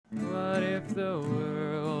the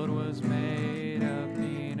world was made of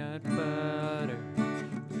peanut butter,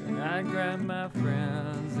 then I'd grab my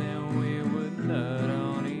friends and we would nut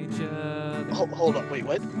on each other. Hold up, wait,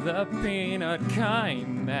 what? The peanut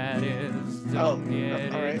kind, that is. Don't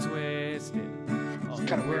get all right. it twisted. It's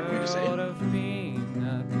kind of weird way to say World it. of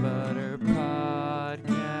Peanut Butter Podcast.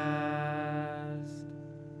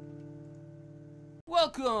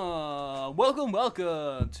 Welcome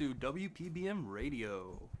to WPBM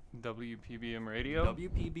Radio. WPBM Radio.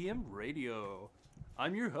 WPBM Radio.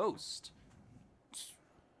 I'm your host,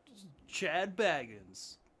 Chad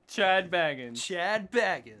Baggins. Chad Baggins. Chad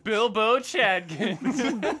Baggins. Bilbo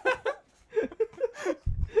Chadkins.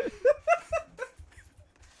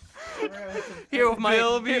 Here with my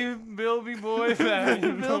Bilby Boy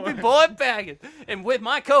Baggins. Bilby Boy Baggins, and with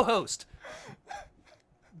my co-host.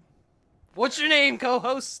 What's your name,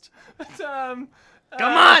 co-host? Come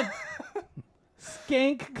Come on.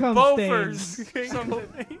 Skank cum Bofers.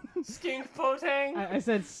 stain. Skink Potang. I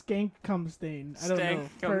said skank cum stain. I don't know.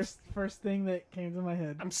 Stank cum- First thing that came to my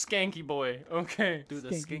head. I'm Skanky Boy. Okay. Do the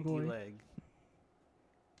Skanky skinky boy. leg.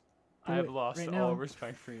 Do I have it lost right all now.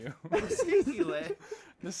 respect for you. The skinky leg.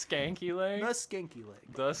 The Skanky Leg? The skinky leg.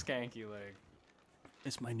 The Skanky Leg.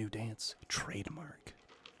 It's my new dance trademark.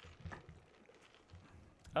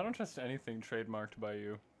 I don't trust anything trademarked by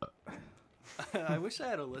you. I wish I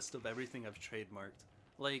had a list of everything I've trademarked.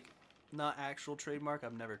 Like, not actual trademark.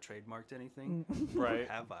 I've never trademarked anything. Right.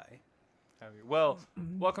 Have I? Have you? Well,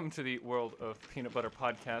 welcome to the World of Peanut Butter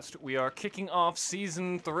Podcast. We are kicking off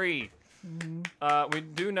Season 3. We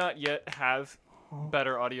do not yet have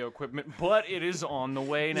better audio equipment, but it is on the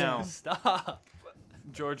way now. Stop.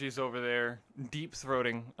 Georgie's over there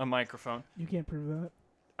deep-throating a microphone. You can't prove that.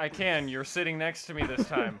 I can. You're sitting next to me this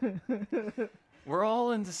time. We're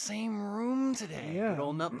all in the same room today. Yeah. Good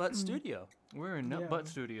old Nutbutt Studio. We're in Nut Yeah. Butt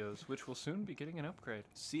Studios, which will soon be getting an upgrade.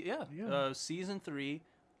 Yeah. Yeah. Season 3,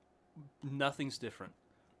 nothing's different.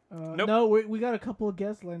 Nope. No, we got a couple of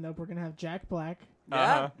guests lined up. We're gonna have Jack Black.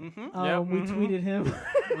 Uh-huh. Yeah. Mm-hmm. Yep, We mhm. tweeted him.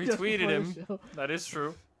 We just tweeted before him. the show. That is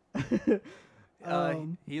true.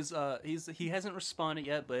 He hasn't responded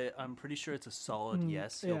yet, but I'm pretty sure it's a solid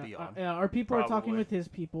yes. He'll be on. Yeah, our people are talking Probably. with his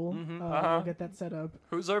people. Mhm. Uh-huh. We'll get that set up.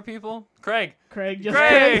 Who's our people? Craig. Craig, just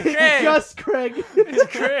Craig, Craig, Craig. just Craig. It's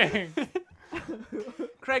Craig.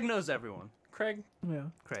 Craig knows everyone. Craig. Yeah.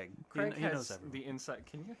 Craig. Craig he knows has everyone. the inside.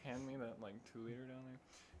 Can you hand me that 2-liter down there?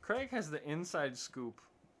 Craig has the inside scoop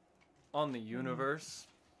on the universe.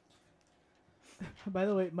 By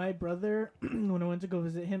the way, my brother, when I went to go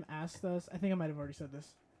visit him, asked us. I think I might have already said this,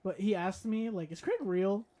 but he asked me, "Is Craig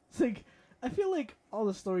real?" It's like, I feel like all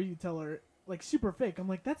the stories you tell are super fake. I'm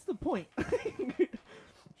like, that's the point.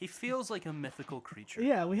 He feels like a mythical creature.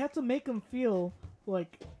 Yeah, we have to make him feel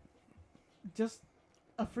like just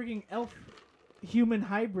a freaking elf human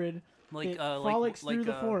hybrid. Like It frolics through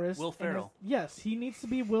the forest. Will and Ferrell. yes, he needs to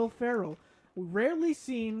be Will Ferrell. Rarely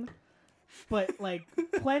seen, but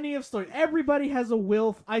plenty of stories. Everybody has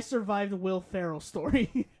a I survived Will Ferrell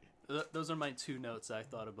story. Those are my 2 notes I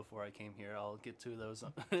thought of before I came here. I'll get to those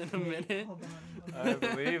in a minute. Hold on. I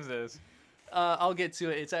believe this. I'll get to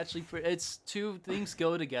it. It's actually it's 2 things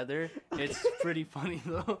go together. It's pretty funny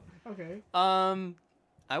though. Okay.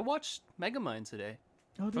 I watched Megamind today.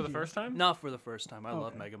 Oh, For did the you? first time? Not for the first time. I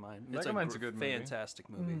love Okay. Megamind. Megamind's a good movie. fantastic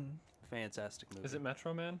movie. Mm. Fantastic movie. Is it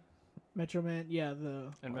Metro Man? Metro Man, yeah,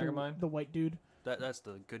 And Megamind? the white dude. That's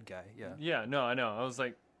the good guy. Yeah. Yeah, no, I know. I was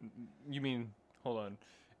like, you mean, hold on.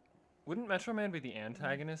 Wouldn't Metro Man be the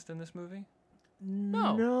antagonist in this movie?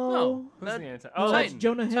 No. No. Who's That- the antagonist? No, Oh, that's Titan.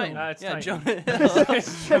 Jonah Hill. Titan. It's Yeah, Titan. Jonah Hill.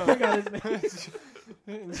 I forgot his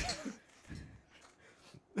name.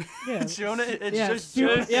 Yeah. Jonah. It's Yeah, just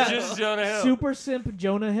super- Jonah. yeah. just Jonah Hill. Super simp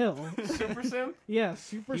Jonah Hill. Super Sim? Yeah,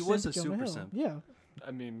 super He simp was a Jonah super Hill. simp. Yeah.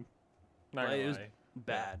 I mean, not Like, gonna it was lie.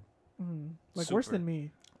 bad. Worse Super. than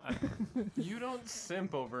me. You don't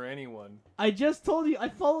simp over anyone. I just told you I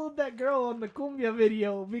followed that girl on the cumbia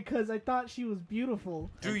video because I thought she was beautiful.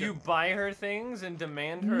 Do you buy her things and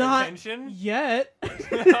demand her Not attention? yet.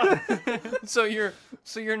 so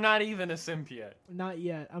you're not even a simp yet. Not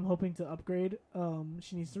yet. I'm hoping to upgrade.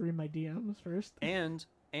 She needs to read my DMs first. And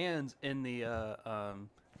in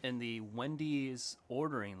the Wendy's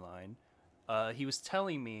ordering line, he was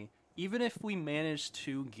telling me even if we managed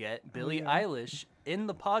to get Billie yeah. Eilish in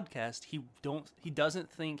the podcast, he doesn't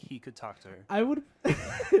think he could talk to her. I would.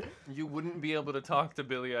 You wouldn't be able to talk to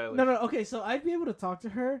Billie Eilish. No. Okay, so I'd be able to talk to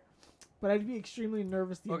her, but I'd be extremely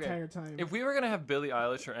nervous the Okay, entire time. If we were gonna have Billie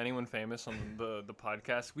Eilish or anyone famous on the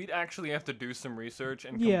podcast, we'd actually have to do some research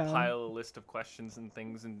and Yeah. compile a list of questions and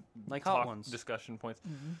things and Like hot talk ones. discussion points.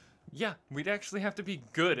 Yeah, we'd actually have to be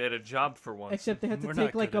good at a job for once. Except they had to We're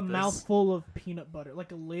take not like good a at this. mouthful of peanut butter,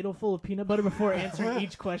 like a ladle full of peanut butter before answering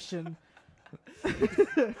each question.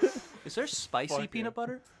 Is there spicy Fuck peanut yeah.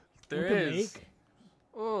 butter? There we could is, make.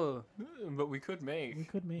 Oh, but we could make. We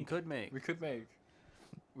could you make. could make. We could make.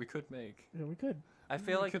 We could make. Yeah, we could. I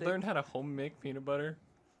feel We like could they- learn how to home make peanut butter,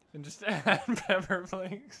 and just add pepper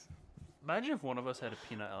flakes. Imagine if one of us had a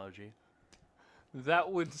peanut allergy. That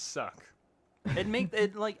would suck.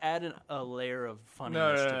 It'd like add a layer of No,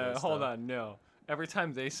 funniness no, to no, this. hold though. on, no. Every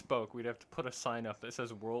time they spoke, we'd have to put a sign up that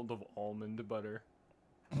says "World of Almond Butter."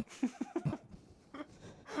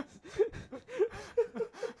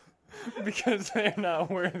 Because they're not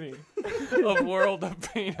worthy of World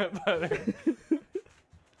of Peanut Butter.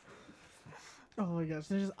 Oh my gosh!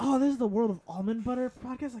 There's just, oh, this is the World of Almond Butter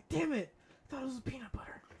podcast. Like, damn it! I thought it was peanut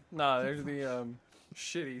butter. Nah, there's the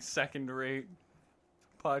shitty second-rate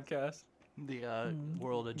podcast. The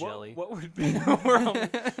world of jelly. What would be the world?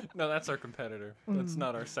 No, that's our competitor. That's Mm.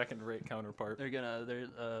 not our second-rate counterpart.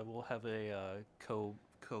 We'll have a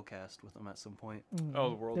co-cast with them at some point. Oh,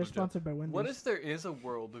 the World They're of Jelly. sponsored by Wendy's. What if there is a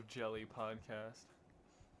World of Jelly podcast?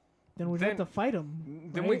 Then we'd then- have to fight them.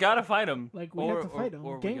 Then we gotta fight them. Like we or have to fight them.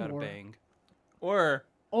 or we Gang gotta war. bang. Or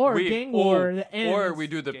Or we, gang war. The ends. or we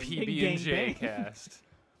do the Gang- PB and J gang bang. cast,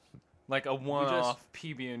 like a one-off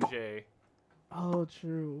PB and J. Oh,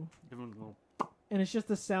 true. Well, And it's just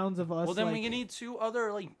the sounds of us. then like, we need 2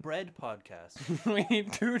 other like bread podcasts. We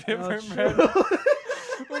need 2 Oh, different true. bread.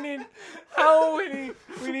 We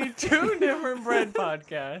need 2 different bread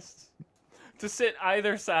podcasts to sit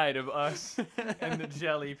either side of us and the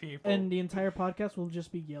jelly people. And the entire podcast will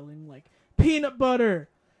just be yelling like peanut butter,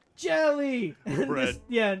 jelly, and Bread. just-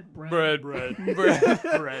 yeah, bread. bread.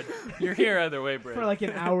 bread. You're here either way, bread. For like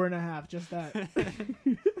an hour and a half, just that.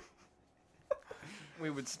 We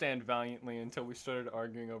would stand valiantly until we started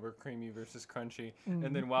arguing over creamy versus crunchy, Mm.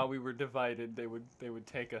 and then while we were divided, they would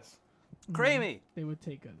take us. Creamy. They would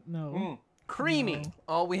take a no. Mm. Creamy. No.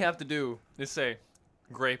 All we have to do is say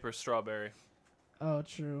grape or strawberry. Oh,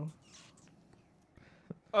 true.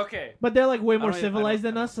 Okay, But they're like way I more don't even- I civilized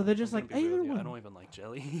don't- than us, so they're just I'm like gonna be real either with you, I one. don't even like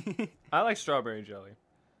jelly. I like strawberry jelly.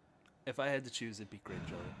 If I had to choose, it'd be grape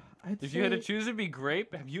jelly. I'd If you had to say- choose, it'd be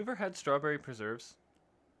grape. Have you ever had strawberry preserves?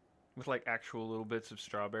 With like actual little bits of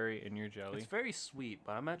strawberry in your jelly? It's very sweet,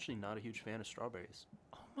 but I'm actually not a huge fan of strawberries.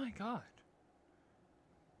 Oh my god.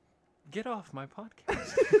 Get off my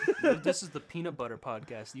podcast. This is the peanut butter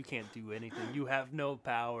podcast. You can't do anything. You have no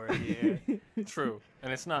power here. True.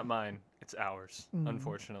 And it's not mine. It's ours, Mm.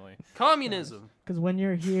 unfortunately. Communism. Because when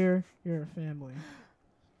you're here, you're a family.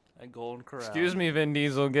 At Golden Corral. Excuse me, Vin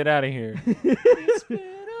Diesel. Get out of here. Family. It's been a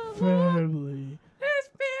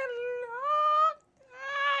long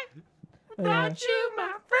Oh, yeah. you,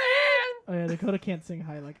 my friend. Oh yeah, Dakota can't sing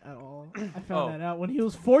high like at all. I found Oh. that out when he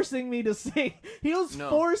was forcing me to sing. He was No.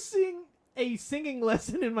 forcing a singing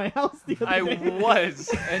lesson in my house the other I day.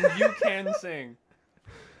 was, and you can sing.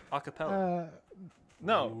 Acapella.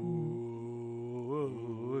 No.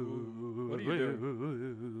 What are you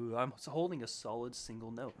doing? I'm holding a solid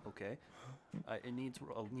single note. Okay, it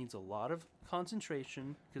needs a lot of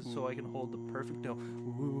concentration so I can hold the perfect note.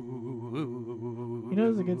 You know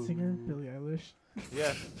who's a good singer? Billie Eilish.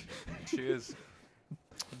 Yeah, she is.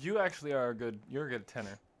 You actually are you're a good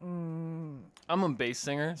tenor. Mm, I'm a bass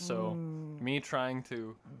singer, so mm, me trying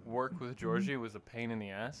to work with Georgie was a pain in the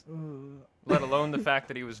ass. uh, Let alone the fact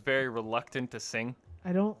that he was very reluctant to sing.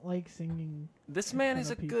 I don't like singing. This man front is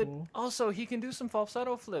a of good. people. Also, he can do some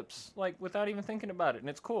falsetto flips, like without even thinking about it, and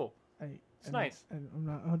it's cool. It's nice. I'm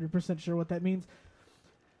not 100% sure what that means.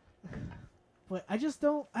 But I just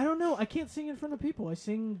don't. I don't know. I can't sing in front of people. I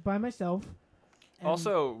sing by myself. and-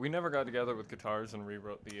 Also, we never got together with guitars and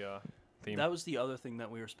rewrote the theme. That was the other thing that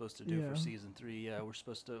we were supposed to do Yeah. for season 3. Yeah, we're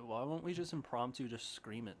supposed to. Why won't we just impromptu just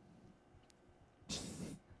scream it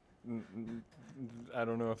I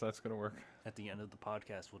don't know if that's gonna work. at the end of the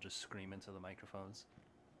podcast? We'll just scream into the microphones.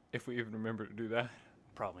 If we even remember to do that.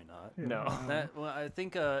 Probably not. Yeah. No. I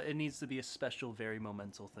think it needs to be a special, very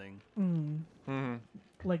momental thing. Mm-hmm.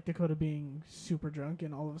 Like Dakota being super drunk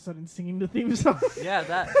and all of a sudden singing the theme song. Yeah,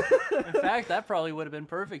 that. In fact, that probably would have been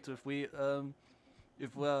perfect if we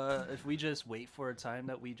just wait for a time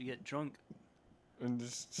that we get drunk. And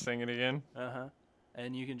just sing it again.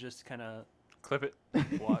 And you can just kind of Clip it.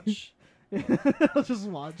 watch. I'll just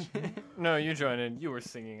watch. No, you joined in. You were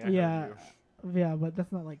singing. I Yeah. heard you. Yeah, but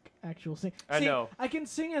that's not like actual sing. I See, know. I can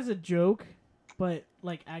sing as a joke, but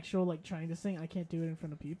like actual like trying to sing, I can't do it in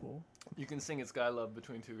front of people. You can sing "It's Guy Love"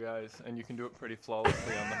 between two guys, and you can do it pretty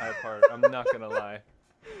flawlessly on the high part. I'm not gonna lie.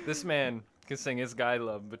 This man can sing his guy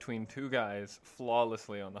love between two guys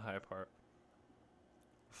flawlessly on the high part.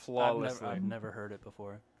 Flawlessly. I've never heard it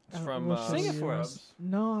before. It's from We'll show Sing it you. for us.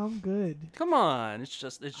 No, I'm good. Come on, it's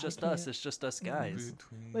just us. can't. It's just us guys.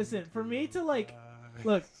 Listen, for me to like,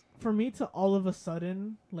 look, for me to all of a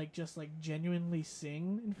sudden like just like genuinely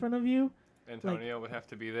sing in front of you, Antonio would have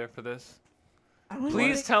to be there for this. I don't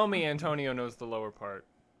Please think- tell me Antonio knows the lower part.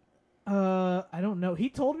 I don't know. He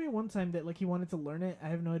told me one time that like he wanted to learn it. I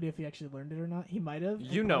have no idea if he actually learned it or not. He might have. I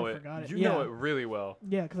You know probably it. forgot You yeah. know it really well.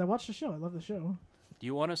 Yeah, because I watched the show. I love the show. Do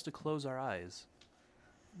you want us to close our eyes?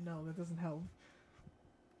 No, that doesn't help.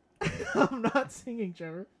 I'm not singing,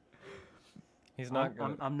 Trevor. He's not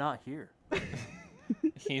good. I'm not here.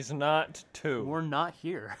 He's not two. We're not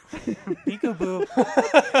here. Peekaboo.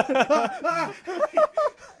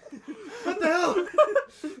 What the hell?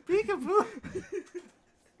 Peekaboo.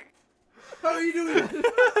 How are you doing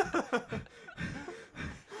that?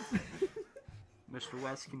 Mr.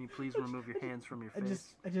 West, can you please remove your hands from your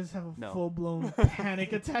face? I just have a No. full blown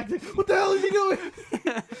panic attack. Like, what the hell are you doing?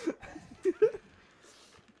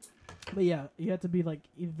 But yeah, you have to be like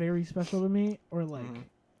very special to me, or like Mhm.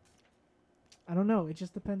 I don't know. It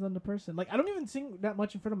just depends on the person. Like I don't even sing that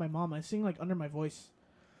much in front of my mom. I sing like under my voice.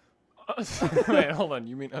 Wait, hold on.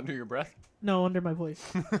 You mean under your breath? No, under my voice.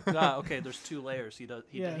 Okay, there's two layers. He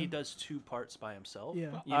Yeah. does two parts by himself.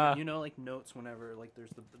 Yeah. You know, like notes whenever like there's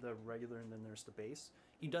the regular and then there's the bass.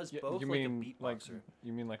 He does both you like mean a beatboxer.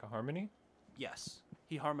 you mean like a harmony? Yes,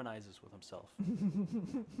 he harmonizes with himself.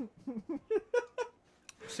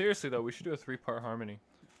 Seriously though, we should do a 3-part harmony.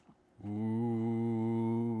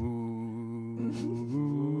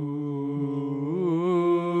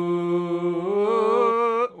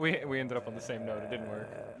 We ended up on the same note. It didn't work.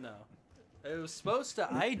 No, it was supposed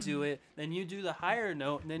to. I do it, then you do the higher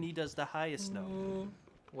note, and then he does the highest note.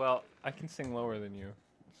 Well, I can sing lower than you.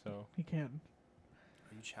 So, He can.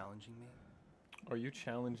 Are you challenging me? are you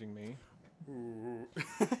challenging me?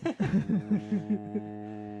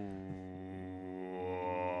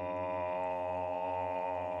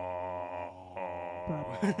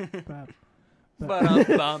 Bop, bop, bop.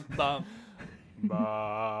 Ba-dum-bum-bum.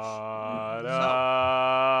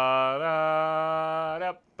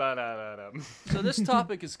 Ba-da-da-da-ba-da-da-dum. So this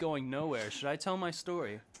topic is going nowhere. Should I tell my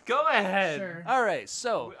story? Go ahead. Sure. All right.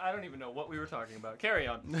 So I don't even know what we were talking about. Carry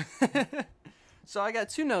on. So I got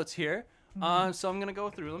two notes here. So I'm gonna go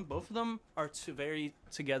through them. Both of them are two very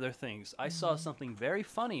together things. I saw something very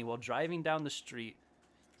funny while driving down the street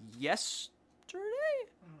yesterday.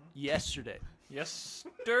 Yesterday.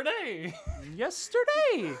 Yesterday.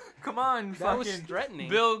 Yesterday. Come on, That was fucking threatening.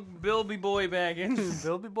 Bilby Boy Baggins.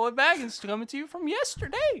 Bilby Boy Baggins coming to you from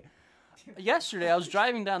yesterday. Yesterday, I was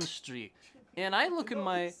driving down the street, and I look at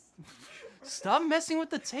my. Stop messing with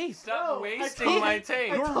the tape. Stop No, I wasting told- my I tape.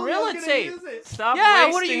 told you I was Gorilla gonna tape. use it. Stop Yeah,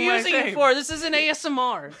 wasting what are you my using tape. it for? This isn't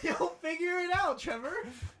ASMR. Yo, figure it out, Trevor.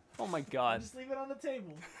 Oh my god. Just leave it on the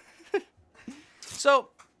table. So,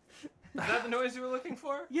 Is that the noise you were looking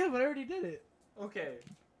for? Yeah, but I already did it. Okay,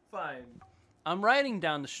 fine. I'm riding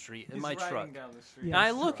down the street in He's my riding truck. down the street. Yeah.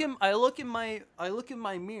 And I look in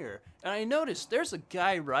my mirror, and I notice there's a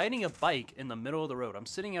guy riding a bike in the middle of the road. I'm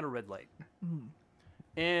sitting at a red light.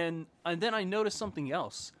 And then I notice something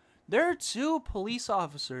else. There are two police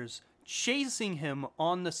officers chasing him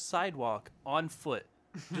on the sidewalk on foot,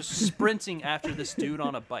 just sprinting after this dude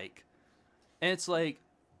on a bike. And it's like,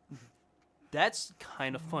 that's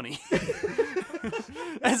kind of funny.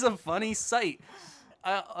 That's a funny sight.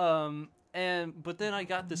 But then I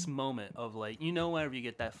got this moment of like, you know, whenever you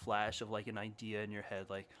get that flash of like an idea in your head,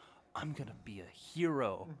 like, I'm gonna be a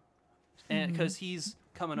hero. And because he's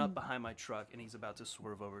coming up behind my truck and he's about to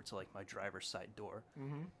swerve over to like my driver's side door.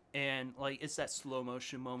 And like, it's that slow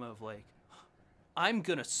motion moment of like, I'm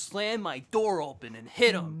gonna slam my door open and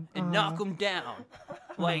hit him and knock him down.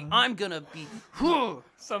 Like, I'm gonna be.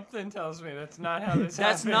 Something tells me that's not how this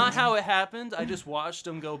That's happened. not how it happened. I just watched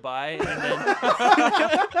him go by, and then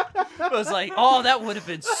I was like, "Oh, that would have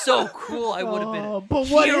been so cool. I would have been Oh, but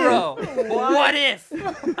what hero. if? But what if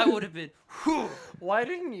I would have been? Whew. Why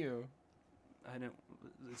didn't you? I didn't.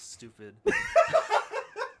 It's stupid.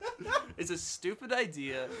 It's a stupid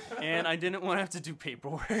idea, and I didn't want to have to do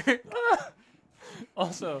paperwork.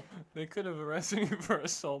 Also, they could have arrested you for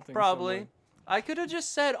assaulting Probably. someone. I could have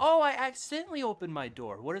just said, "Oh, I accidentally opened my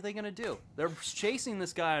door." What are they gonna do? They're chasing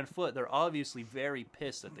this guy on foot. They're obviously very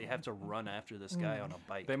pissed that they have to run after this guy on a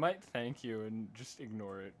bike. They might thank you and just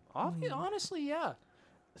ignore it. Honestly, yeah.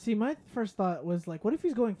 See, my first thought was like, what if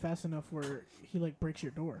he's going fast enough where he like breaks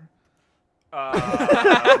your door?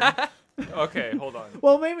 Okay, hold on.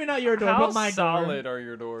 Well, maybe not your door, How but my solid door. are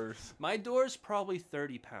your doors? My door's probably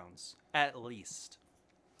 30 pounds, at least.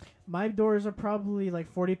 My doors are probably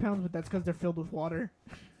like 40 pounds, but that's because they're filled with water.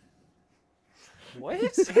 What?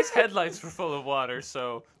 His headlights were full of water,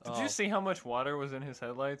 so... Did Oh. you see how much water was in his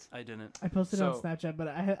headlights? I didn't. I posted it on So- Snapchat, but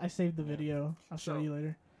I saved the video. I'll show So- you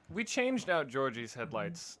later. We changed out Georgie's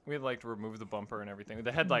headlights. We had like to remove the bumper and everything.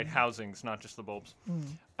 The headlight housings, not just the bulbs.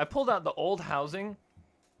 I pulled out the old housing,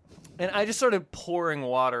 and I just started pouring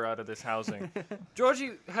water out of this housing.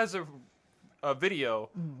 Georgie has a video,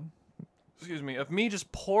 excuse me, of me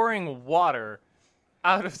just pouring water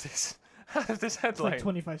out of this It's like headlight.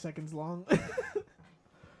 25 seconds long.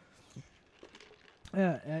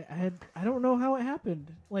 Yeah, I don't know how it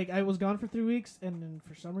happened. Like I was gone for 3 weeks, and then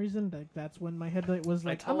for some reason, like that's when my headlight was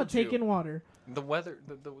like, I'm gonna told you. take in water. The weather,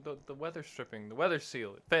 the weather stripping, the weather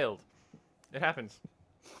seal, it failed. It happens.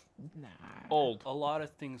 Nah. Old. A lot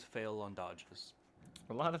of things fail on Dodges.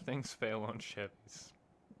 A lot of things fail on Chevys.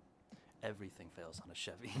 Everything fails on a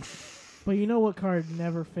Chevy. But you know what car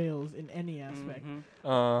never fails in any aspect? Mhm.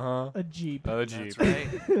 Uh-huh. A Jeep. A Jeep. That's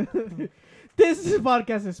right. This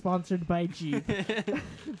podcast is sponsored by Jeep.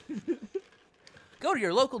 Go to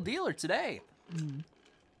your local dealer today.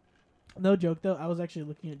 No joke though, I was actually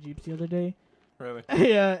looking at Jeeps the other day. Really?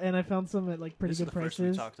 Yeah, and I found some at like pretty This is good the first we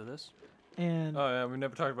prices. talked to this. And Oh yeah, we've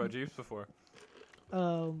never talked about Jeeps before.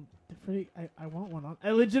 they're pretty. I want one.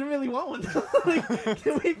 I legitimately want one. Like,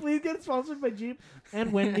 can we please get sponsored by Jeep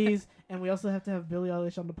and Wendy's? And we also have to have Billie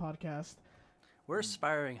Eilish on the podcast. We're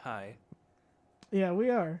aspiring high. Yeah, we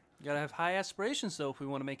are. You gotta have high aspirations though if we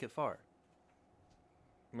want to make it far.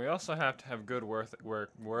 We also have to have good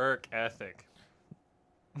work ethic.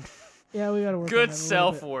 Yeah, we gotta work. on Good that a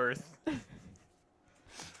little bit. self-worth.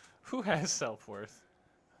 Who has self-worth?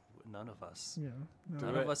 None of us. Yeah. No. Do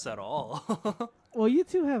None it. of us at all. Well, you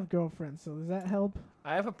two have girlfriends, so does that help?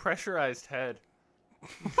 I have a pressurized head.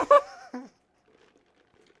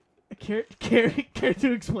 Care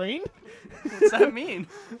to explain? What's that mean?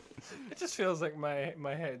 It just feels like my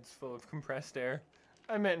head's full of compressed air.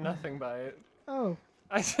 I meant nothing by it. Oh,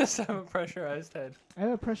 I just have a pressurized head. I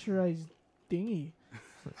have a pressurized dinghy.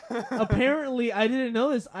 Apparently, I didn't know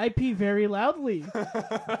this. I pee very loudly.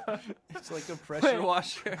 It's like a pressure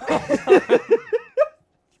washer.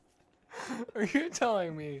 Are you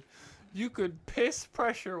telling me you could piss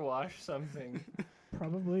pressure wash something?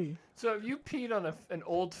 Probably. So if you peed on an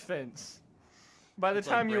old fence, by the It's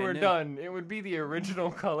like time you were brand new. done, it would be the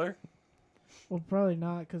original color. Well, probably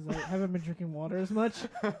not, because I haven't been drinking water as much.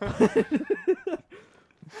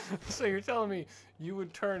 So you're telling me you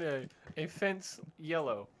would turn a fence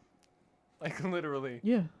yellow, like literally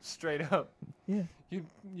Yeah, straight up. yeah,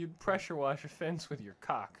 You'd pressure wash a fence with your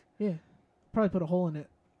cock. yeah. Probably put a hole in it.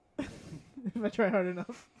 If I try hard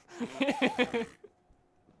enough.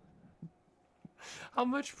 How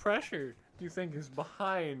much pressure do you think is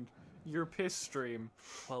behind your piss stream?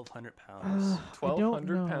 1,200 pounds. I don't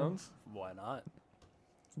 1,200 know. pounds? Why not?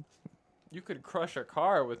 You could crush a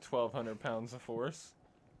car with 1,200 pounds of force.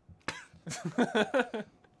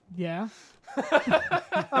 Yeah.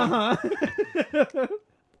 Uh-huh.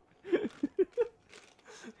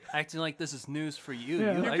 Acting like this is news for you.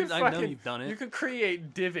 Yeah. You- You I, could I know fucking- you've done You it. could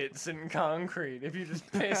create divots in concrete if you just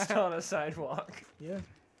pissed on a sidewalk. Yeah.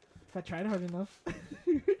 If I tried hard enough.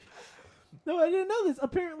 No, I didn't know this.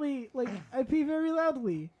 Apparently, like, I pee very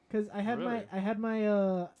loudly. Because I had Really?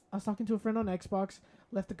 I was talking to a friend on Xbox,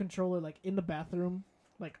 left the controller, like, in the bathroom,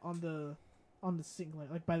 like, on the sink,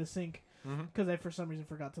 like by the sink. Mm-hmm. Because I, for some reason,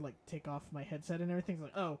 forgot to, like, take off my headset and everything. It's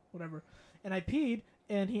like, oh, whatever. And I peed,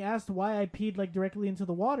 and he asked why I peed, like, directly into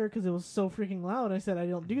the water, because it was so freaking loud. I said, I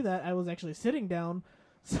don't do that. I was actually sitting down.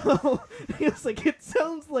 So he was like, it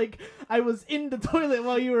sounds like I was in the toilet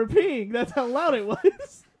while you were peeing. That's how loud it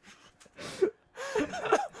was.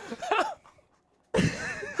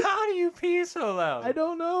 How do you pee so loud? I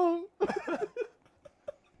don't know. I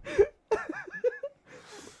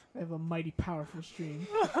have a mighty powerful stream.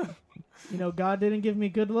 You know, God didn't give me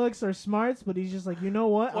good looks or smarts, but he's just like, you know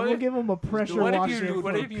what? I'm What gonna if- give him a pressure What washer. if you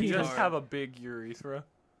for peeing. just hard. have a big urethra?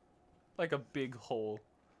 Like a big hole.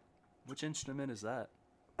 Which instrument is that?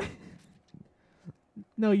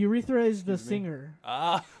 No, urethra is the Excuse me? singer.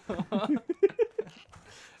 Ah.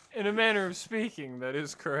 In a manner of speaking, that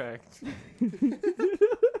is correct.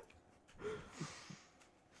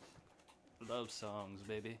 Love songs,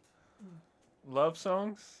 baby. Love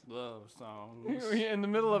songs? Love songs. In the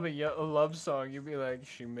middle of a love song, you'd be like,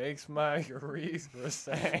 she makes my urethra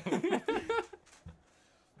sing.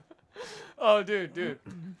 Oh, dude.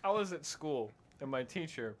 I was at school, and my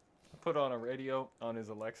teacher put on a radio on his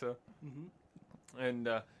Alexa, Mhm.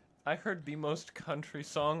 and I heard the most country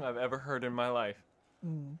song I've ever heard in my life.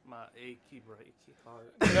 My achy breaky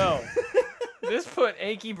heart. No. This put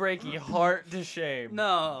achy breaky heart to shame.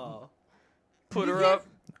 No. Put You her can't- up.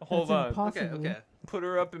 Hold That's on. impossible. Okay. Put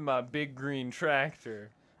her up in my big green tractor.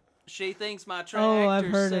 She thinks my Oh, I've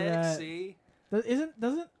tractor's heard of that. sexy.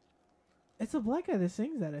 Doesn't it's a black guy that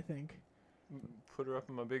sings that, I think. Put her up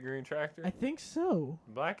in my big green tractor. I think so.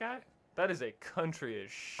 Black guy? That is a country as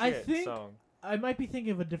shit I think- song. I might be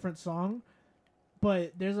thinking of a different song,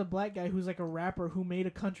 but there's a black guy who's like a rapper who made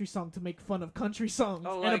a country song to make fun of country songs,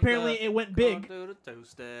 Oh, and like apparently the it went Come big. through the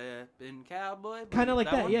two-step in cowboy Kind of boots.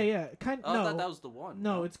 like that. one? Yeah, yeah. Kind. Oh, I no, thought that was the one.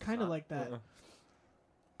 no, it's kind of not. like that.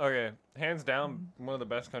 Okay, hands down, one of the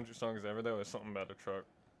best country songs ever, though, is Something About a Truck.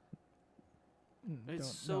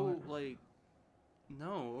 It's don't- so like,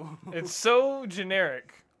 no. It's so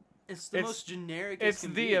generic. It's the it's- most generic. It's it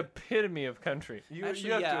can the be. epitome of country. You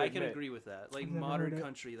Actually, have yeah, to I can admit. agree with that. Like I've never modern heard it.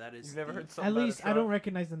 country, that is. You've never the- heard Something At About a least Truck? I don't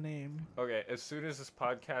recognize the name. Okay, as soon as this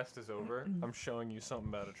podcast is over, I'm showing you Something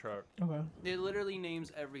About a Truck. Okay. It literally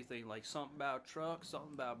names everything, like something about truck,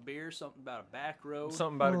 something about beer, something about a back road.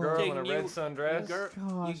 Something about a Oh. girl in a Taking red you- sundress. You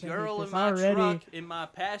Gosh, I hate girl this in my already. truck, in my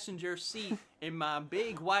passenger seat, in my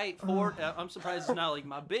big white Ford. I'm surprised it's not like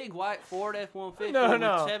my big white Ford F-150 No, with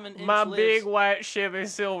no. 7-inch My lifts. big white Chevy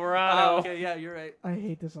Silverado. Oh, okay, yeah, you're right. I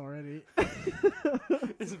hate this already.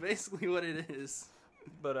 It's basically what it is.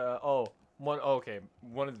 But one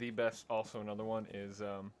of the best. Also, another one is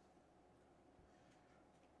Hold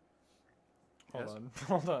Yes? on,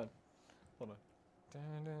 hold on. Dun,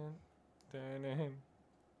 dun, dun, dun.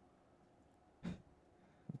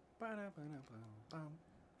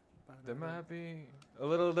 There might be a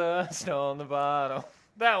little dust on the bottom.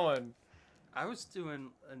 That one. I was doing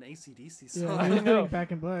an AC/DC Yeah, song. I I was know. doing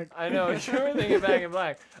Back in Black. I know, you were thinking Back in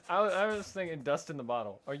Black. I was thinking dust in the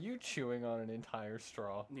bottle. Are you chewing on an entire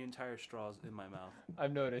straw? The entire straw's in my mouth.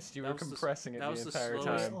 I've noticed you That were was the s- compressing it that the was the entire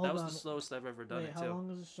slowest- time. Hold That was on. the slowest I've ever done Wait, it how too. long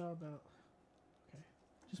is this shot about? Okay,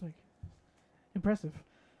 just make impressive.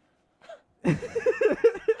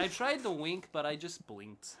 I tried to wink, but I just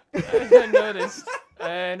blinked.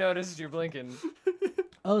 I noticed you're blinking.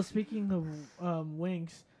 Oh, speaking of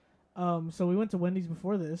winks, so we went to Wendy's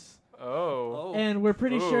before this, Oh, and we're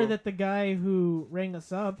pretty sure Ooh. that the guy who rang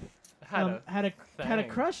us up had a had a thing.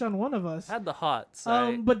 crush on one of us. Had the hot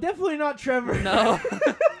side. But definitely not Trevor. No.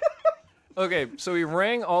 Okay, so we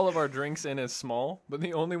rang all of our drinks in as small, but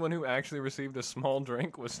the only one who actually received a small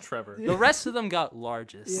drink was Trevor. The rest of them got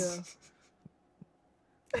largest.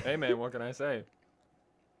 Yeah. Hey man, what can I say?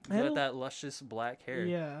 I had Got a- that luscious black hair.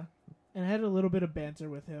 Yeah, and I had a little bit of banter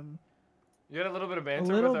with him. You had a little bit of A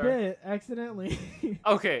banter little with our... bit, accidentally.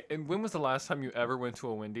 Okay, and when was the last time you ever went to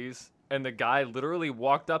a Wendy's and the guy literally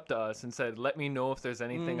walked up to us and said, "Let me know if there's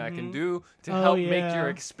anything I can Mhm. do to Oh, help make your yeah.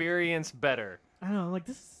 experience better." I don't know, like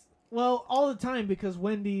this. Well, all the time because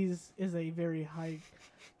Wendy's is a very high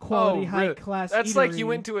quality, high really? class. That's like you eatery.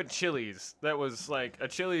 went to a Chili's. That was like a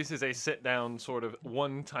Chili's is a sit down sort of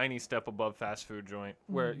one tiny step above fast food joint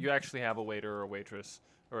where you actually have a waiter or a waitress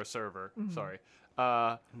or a server. Sorry.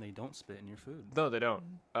 And they don't spit in your food. No, they don't.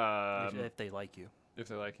 If they like you, If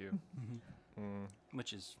they like you.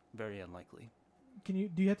 which is very unlikely. Do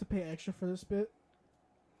you have to pay extra for this bit?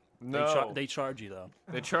 No. They charge you though.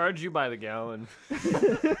 They charge you by the gallon.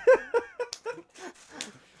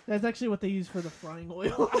 That's actually what they use for the frying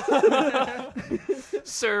oil.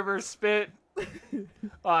 Server spit.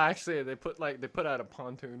 Oh, actually, they put out a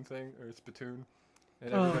pontoon thing or a spittoon,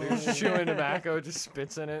 and everybody who's chewing tobacco just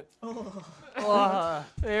spits in it.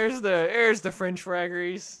 There's the French fry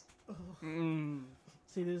grease.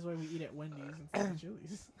 See, this is why we eat at Wendy's instead of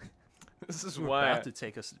Chili's. This is You're why. about to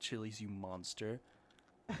take us to Chili's, you monster.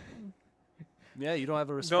 Yeah, you don't have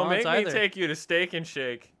a response Don't make either. me take you to Steak and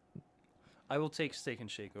Shake. I will take Steak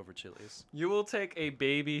and Shake over Chili's. You will take a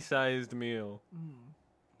baby-sized meal.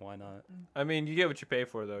 Why not? I mean, you get what you pay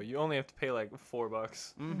for, though. You only have to pay like $4.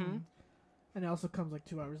 Mm-hmm. And it also comes like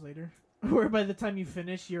 2 hours later. Where by the time you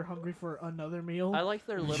finish, you're hungry for another meal. I like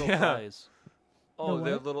their little Yeah. fries. Oh, The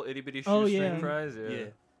the what? little itty bitty Oh, shoestring yeah. fries. Yeah.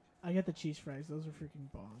 I got the cheese fries. Those are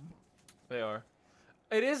freaking bomb. They are.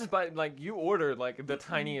 It is, but like you order like the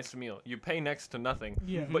tiniest meal. You pay next to nothing.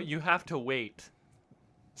 Yeah. But you have to wait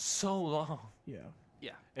so long. Yeah.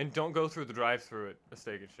 And don't go through the drive-through at a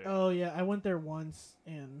Steak and Shake. Oh yeah, I went there once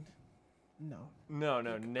and no. No,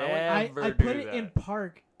 never I do put it that. in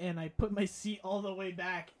park and I put my seat all the way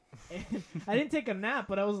back. And I didn't take a nap,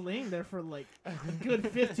 but I was laying there for like a good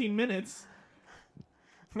 15 minutes.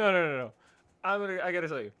 No. I gotta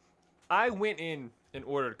tell you, I went in and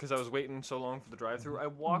ordered because I was waiting so long for the drive-through. I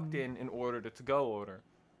walked in and ordered a to-go order.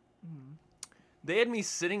 They had me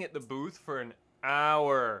sitting at the booth for an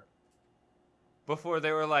hour before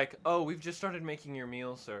they were like, "Oh, we've just started making your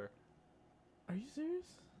meal, sir." Are you serious?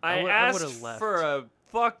 I I asked would've left. for a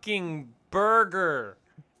fucking burger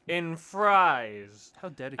and fries How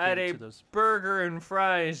at dedicated a to those? burger and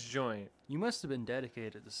fries joint. You must have been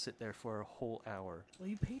dedicated to sit there for a whole hour. Well,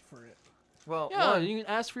 you paid for it. Well, Yeah, one, you can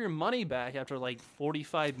ask for your money back after like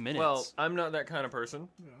 45 minutes. well, I'm not that kind of person.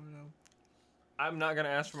 No. I'm not gonna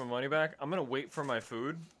ask for my money back. I'm gonna wait for my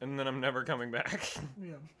food, and then I'm never coming back.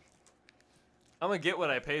 Yeah. I'm gonna get what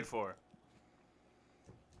I paid for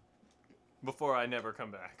before I never come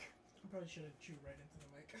back. I probably should have chewed right into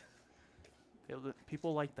the mic.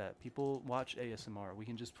 People like that. People watch ASMR. We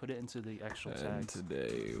can just put it into the actual tags.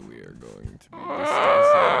 today we are going to be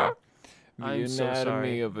discussing the I'm so anatomy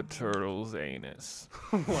sorry. of a turtle's anus.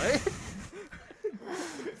 What?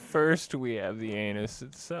 First, we have the anus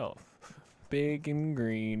itself, big and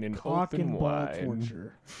green and Cock open and ball wide.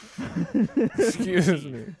 torture. Excuse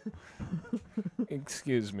me.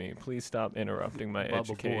 Excuse me. Please stop interrupting my Bubba boy.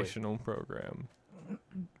 educational program.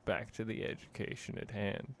 Back to the education at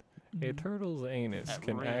hand. A turtle's anus At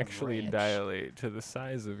can Ram actually Ranch. dilate to the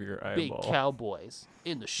size of your Big eyeball. cowboys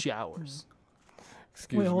in the showers.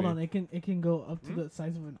 Excuse Wait, hold me. on. It can go up to the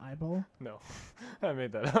size of an eyeball. No, I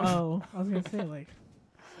made that up. Oh, I was gonna say like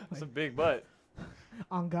It's a big butt.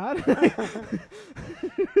 on God.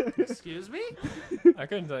 Excuse me? I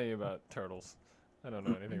couldn't tell you about turtles. I don't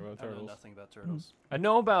know anything about I know turtles. nothing about turtles. I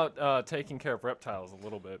know about taking care of reptiles a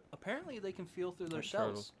little bit. Apparently, they can feel through their Like shells.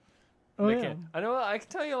 turtles. Oh They yeah. can. I know. I can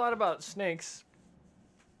tell you a lot about snakes.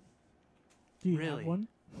 Do you Really? have one?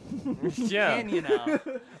 Yeah. Can you now?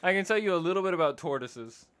 I can tell you a little bit about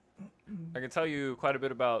tortoises. I can tell you quite a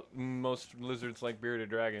bit about most lizards like bearded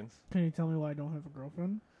dragons. Can you tell me why I don't have a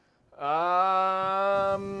girlfriend?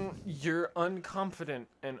 You're unconfident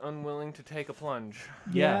and unwilling to take a plunge.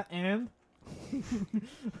 Yeah. And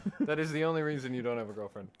That is the only reason you don't have a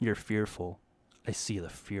girlfriend. You're fearful. I see the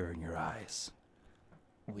fear in your eyes.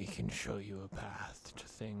 We can show you a path to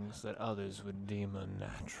things that others would deem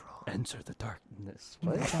unnatural. Enter the darkness.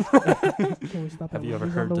 can we stop? Have at you ever Wendy's on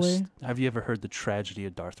heard the this? way? Have you ever heard the tragedy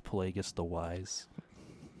of Darth Plagueis the Wise?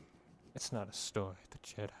 It's not a story the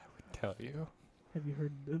Jedi would tell you. Have you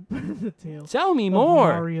heard the tale Tell me of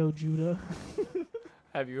more. Mario Judah?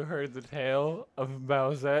 Have you heard the tale of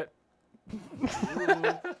Bowsette?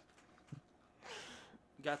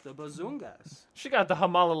 Got the bazungas. She got the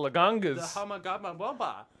Hamalalagangas. hamagama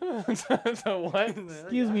boba. The what?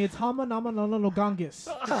 Excuse me, it's Hama Nama Nana Logangus.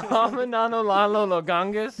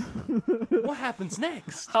 Hamananolalogangas? What happens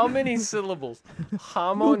next? How many syllables?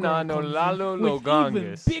 Hamonanolalogangas.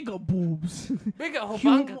 With even bigger boobs. Bigger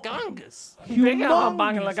hobanga gangas. Bigger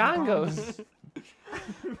Humongous bangos.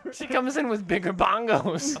 She comes in with bigger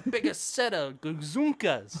bongos. Bigger set of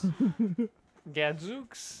gazunkas.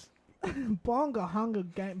 Gadzooks. Bonga Hanga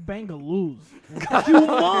Bangaloos.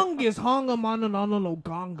 Humongous Hanga Mana Nana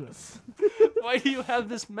Logangus. Why do you have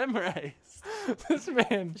this memorized? This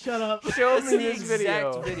man Shut up. showed That's me the this video.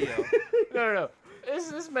 exact video. No.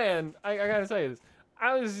 This man. I gotta tell you this.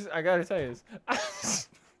 I gotta tell you this.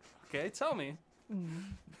 Okay, tell me.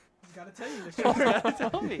 Gotta tell you this.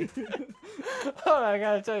 Tell me. Oh, I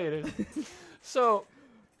gotta tell you this. So,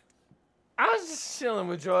 I was just chilling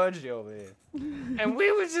with Georgie over here. And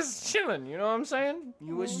we was just chilling, you know what I'm saying?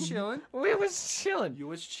 You was chilling. We was chilling. You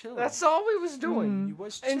was chilling. That's all we was doing. You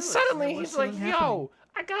was chilling. And suddenly There was he's like, something yo, happening.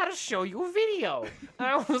 I gotta show you a video. And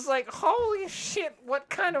I was like, holy shit, what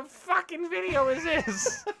kind of fucking video is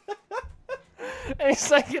this? And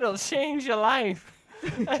he's like, it'll change your life.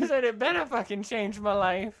 I said, it better fucking change my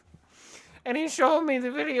life. And he showed me the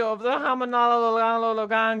video of the The new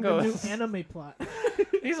Hamanalologangos. anime plot.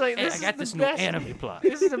 He's like, Hey, this I is got the this new best. anime plot.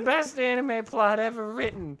 This is the best anime plot ever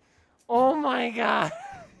written. Oh my god.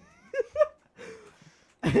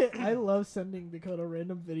 I love sending Dakota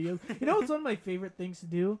random videos. You know what's one of my favorite things to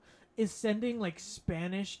do is sending like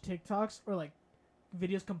Spanish TikToks or like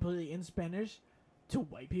videos completely in Spanish to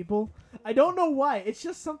white people. I don't know why. It's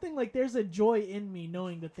just something like there's a joy in me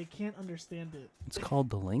knowing that they can't understand it. It's called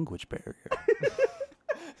the language barrier.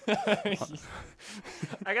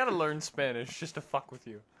 I gotta learn Spanish just to fuck with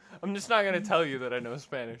you. I'm just not gonna tell you that I know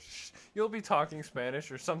Spanish. You'll be talking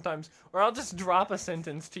Spanish, or I'll just drop a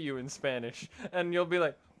sentence to you in Spanish, and you'll be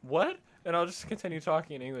like, "What?" And I'll just continue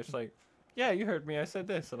talking in English, like, "Yeah, you heard me. I said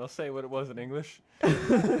this," and I'll say what it was in English.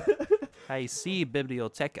 I see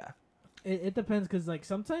biblioteca. It depends because like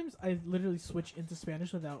sometimes I literally switch into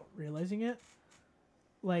Spanish without realizing it.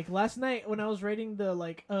 Like last night when I was writing the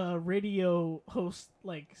like radio host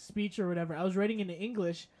like speech or whatever, I was writing it in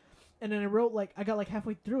English, and then I wrote like I got like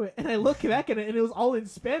halfway through it, and I look back at it, and it was all in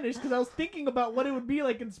Spanish because I was thinking about what it would be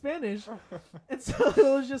like in Spanish, and so it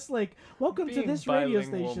was just like, "Welcome to Being this radio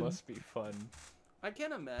bilingual station." must be fun. I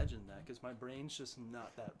can't imagine that because my brain's just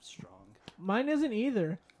not that strong. Mine isn't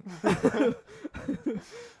either.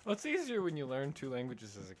 Well, it's easier when you learn 2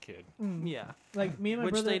 languages as a kid, Yeah, Like me and my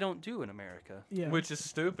which brother. they don't do in America Yeah. which is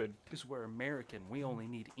stupid. because we're American. We only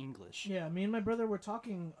need English. Yeah, me and my brother were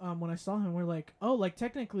talking when I saw him. We're like, oh, like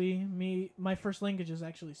technically, my first language is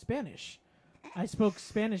actually Spanish. I spoke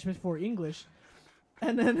Spanish before English,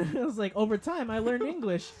 and then it was like over time I learned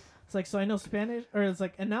English. It's like so I know Spanish, or it's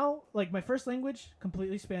like, and now like my first language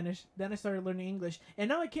completely Spanish. Then I started learning English, and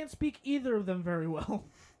now I can't speak either of them very well.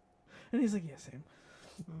 And he's like, yeah, same.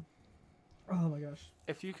 Oh my gosh,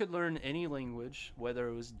 If you could learn any language, whether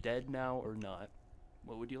it was dead now or not,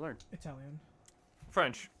 what would you learn? Italian.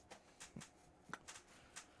 French.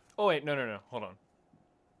 Oh wait, no, hold on.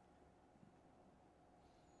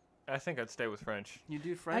 I think I'd stay with French. You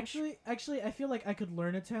do French? Actually, I feel like I could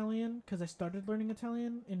learn Italian because I started learning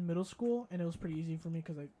Italian in middle school, and it was pretty easy for me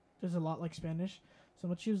because there's a lot like Spanish. So I'm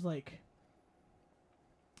gonna choose like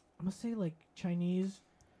I'm gonna say like Chinese,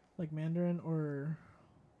 like Mandarin, or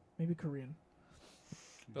maybe Korean.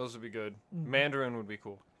 Those would be good. Mm. Mandarin would be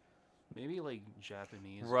cool. Maybe like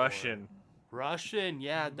Japanese. or- Russian. Russian,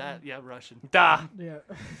 yeah, Russian. Da. Yeah.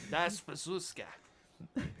 That's bazooska.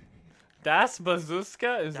 Das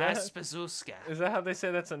bazooska? That's bazooska. Is that how they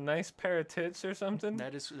say that's a nice pair of tits or something?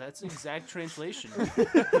 That's exact translation.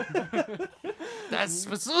 That's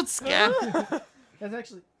bazooska. That's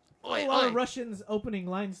actually Oi, a lot of oi. Russians opening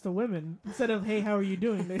lines to women instead of "Hey, how are you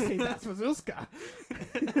doing?" They say "That's Mazuska."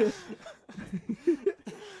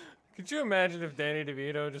 Could you imagine if Danny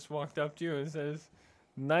DeVito just walked up to you and says,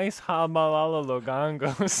 "Nice hamalala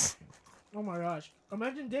logangos"? Oh my gosh!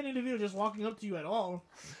 Imagine Danny DeVito just walking up to you at all.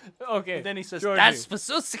 Okay. And then he says, Georgie, "That's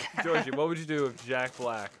bazooska." Georgie, what would you do if Jack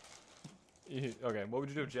Black? Okay, what would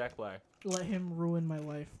you do if Jack Black Let him ruin my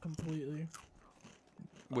life completely.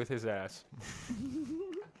 with his ass?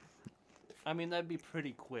 I mean, that'd be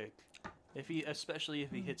pretty quick. Especially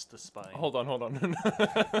if he hits the spine. Hold on.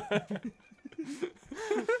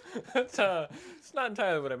 That's it's not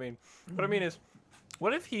entirely what I mean. What I mean is,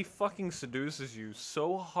 what if he fucking seduces you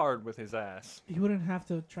so hard with his ass? You wouldn't have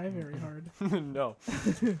to try very hard. No.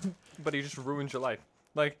 But he just ruins your life.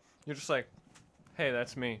 Like, you're just like, hey,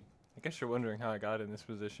 that's me. I guess you're wondering how I got in this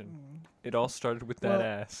position. It all started with that Well-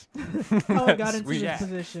 ass. How I got into Sweet. this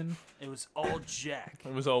position. It was all Jack.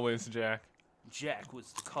 It was always Jack. Jack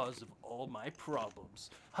was the cause of all my problems.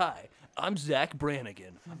 Hi, I'm Zach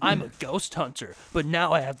Brannigan. I'm a ghost hunter, but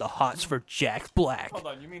now I have the hots for Jack Black. Hold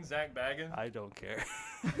on, you mean Zach Baggins? I don't care.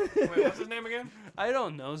 Wait, what's his name again? I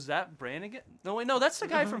don't know. Zach Brannigan? No, wait, no, that's the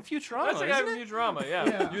guy from Futurama. That's the guy isn't from it? Futurama, yeah.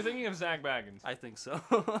 Yeah. You're thinking of Zach Baggins. I think so.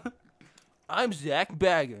 I'm Zach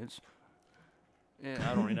Baggins.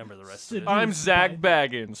 Yeah, I don't remember the rest of it. I'm Zach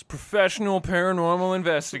Baggins, professional paranormal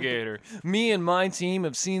investigator. Me and my team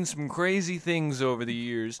have seen some crazy things over the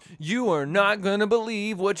years. You are not gonna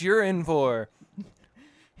believe what you're in for.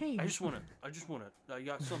 Hey, I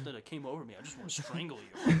got something that came over me. I just want to strangle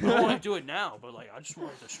you. I don't want to do it now, but like, I just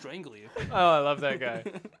wanted to strangle you. Oh, I love that guy.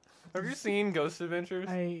 Have you seen Ghost Adventures?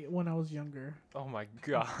 when I was younger. Oh my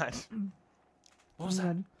god. What was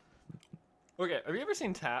that? Okay, have you ever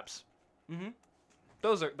seen Taps? Mm-hmm.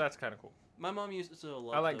 That's kind of cool. My mom used to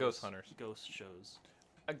love I like those Ghost Hunters. Ghost shows.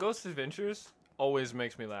 Ghost Adventures always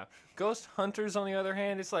makes me laugh. Ghost Hunters, on the other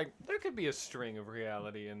hand, it's like there could be a string of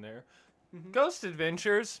reality in there. Ghost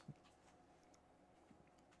Adventures.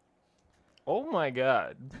 Oh my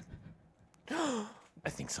god. I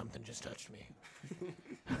think something just touched me.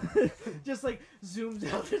 Just like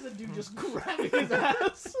zooms out. There's a dude just grabbing his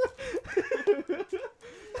ass.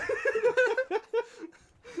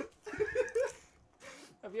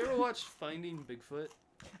 Have you ever watched Finding Bigfoot?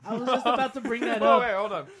 I was just about to bring that Oh up. wait,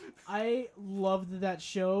 hold on. I loved that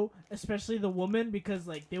show, especially the woman, because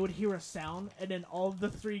like they would hear a sound, and then all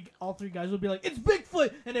three guys would be like, "It's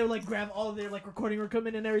Bigfoot!" and they would like grab all their like recording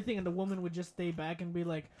equipment and everything, and the woman would just stay back and be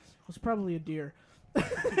like, "It was probably a deer,"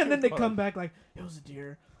 and then they come back like, "It was a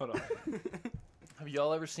deer." Hold on. Have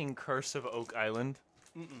y'all ever seen Curse of Oak Island?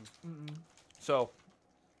 Mm-mm. So,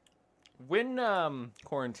 when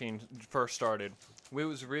quarantine first started, we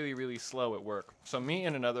was really, really slow at work. So me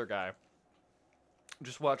and another guy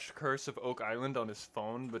just watched Curse of Oak Island on his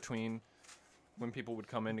phone between when people would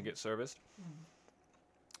come in to get serviced.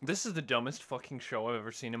 This is the dumbest fucking show I've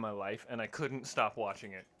ever seen in my life, and I couldn't stop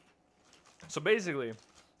watching it. So basically,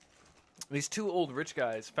 these two old rich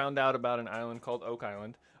guys found out about an island called Oak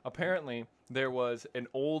Island. Apparently, there was an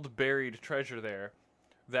old buried treasure there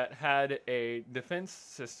that had a defense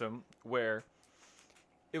system where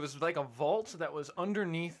it was like a vault that was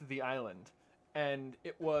underneath the island, and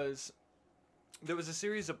there was a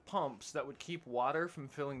series of pumps that would keep water from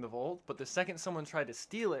filling the vault, but the second someone tried to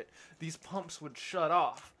steal it, these pumps would shut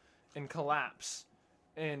off and collapse,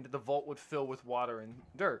 and the vault would fill with water and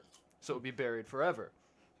dirt, so it would be buried forever.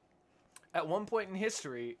 At one point in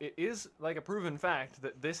history, it is like a proven fact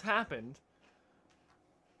that this happened,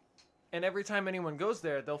 and every time anyone goes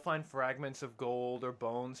there, they'll find fragments of gold or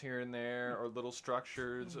bones here and there, or little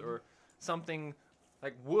structures, or something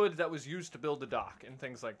like wood that was used to build a dock and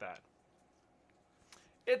things like that.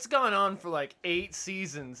 It's gone on for like 8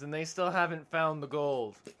 seasons, and they still haven't found the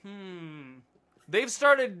gold. They've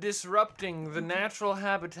started disrupting the natural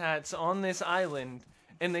habitats on this island,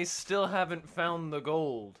 and they still haven't found the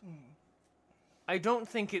gold. I don't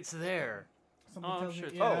think it's there. Something Oh, tells sure.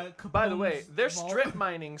 me, yeah, By the way, Capone's they're vault. strip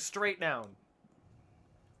mining straight down.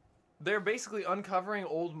 They're basically uncovering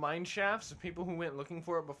old mine shafts of people who went looking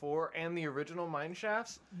for it before and the original mine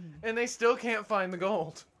shafts, and they still can't find the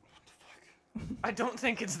gold. I don't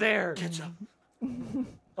think it's there. Ketchup.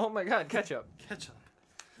 Oh my god, ketchup. Ketchup.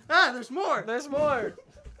 Ah, there's more. There's more.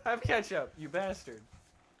 Have ketchup, you bastard.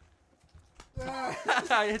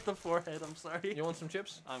 I hit the forehead. I'm sorry. You want some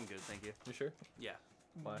chips? I'm good, thank you. You sure? Yeah.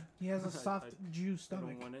 Why? He has a soft Jew I stomach.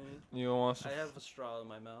 don't want any. You don't want some? I have a straw in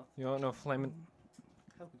my mouth. You don't know flamin'?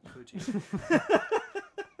 How could you?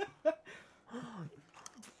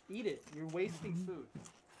 Eat it. You're wasting food.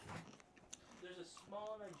 There's a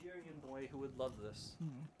small Nigerian boy who would love this.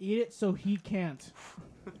 Eat it so he can't.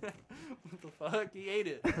 What the fuck? He ate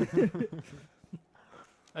it.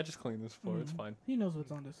 I just cleaned this floor. It's fine. He knows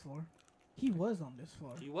what's on this floor. He was on this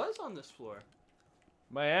floor. He was on this floor.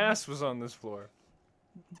 My ass was on this floor.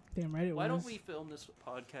 Damn right it Why was. don't we film this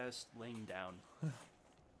podcast laying down?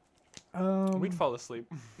 We'd fall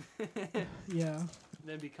asleep. Yeah.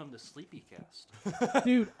 Then become the sleepy cast.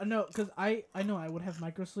 Dude, no, because I know I would have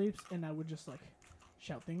micro sleeps and I would just like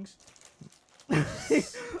shout things.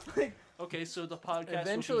 Like, Okay, so the podcast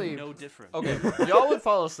Eventually- would be no different. Okay, y'all would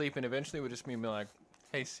fall asleep, and eventually it would just be me like,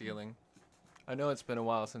 "Hey, ceiling. I know it's been a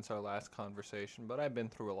while since our last conversation, but I've been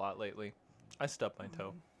through a lot lately. I stubbed my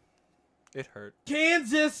toe. It hurt."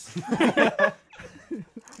 Kansas!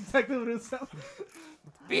 Exactly what it sounds.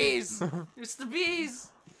 Bees! It's the bees!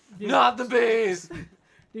 Dude, Not the bees.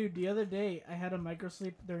 Dude, the other day I had a micro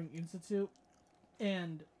sleep during Institute,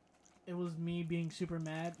 and it was me being super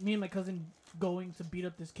mad. Me and my cousin going to beat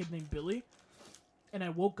up this kid named Billy, and I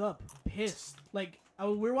woke up pissed. Like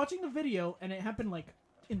we were watching the video, and it happened like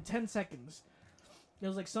in 10 seconds. There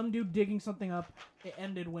was like some dude digging something up. It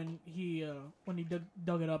ended when he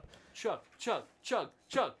dug it up. Chug, chug, chug,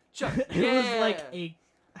 chug, chug. It was like a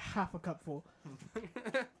half a cup full.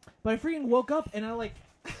 But I freaking woke up and I like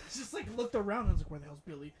just like looked around and I was like, "Where the hell's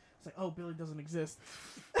Billy?" It's like, "Oh, Billy doesn't exist."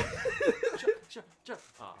 chug, chug, chug.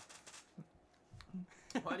 Ah,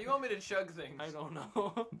 Why do you want me to chug things? I don't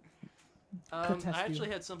know. Protest I you. actually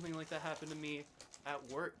had something like that happen to me at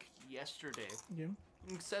work yesterday. Yeah.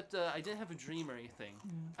 Except I didn't have a dream or anything.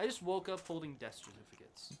 I just woke up holding death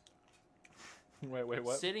certificates. Wait,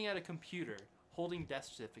 what? Sitting at a computer, holding death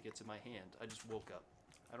certificates in my hand. I just woke up.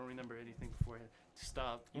 I don't remember anything beforehand.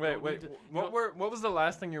 Stop. You don't Wait. need to- What was the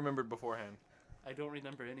last thing you remembered beforehand? I don't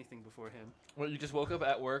remember anything beforehand. Well, you just woke up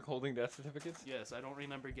at work holding death certificates? Yes, I don't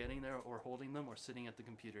remember getting there or holding them or sitting at the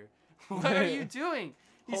computer. What are you doing?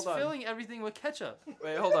 He's Hold on. filling everything with ketchup.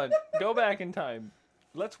 Wait, hold on. Go back in time.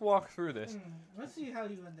 Let's walk through this. Let's see how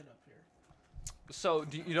you ended up here. So,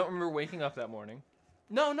 you don't remember waking up that morning?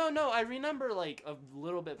 No. I remember like a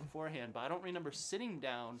little bit beforehand, but I don't remember sitting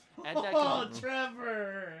down at that Oh,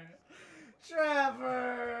 computer.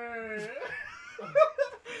 Trevor!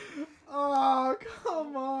 Oh,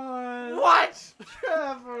 come on! What?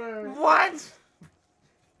 Trevor! What?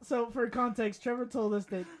 So, for context, Trevor told us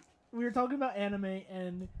that we were talking about anime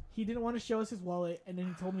and he didn't want to show us his wallet, and then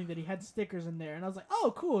he told me that he had stickers in there, and I was like,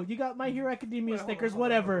 "Oh, cool! You got My Hero Academia stickers,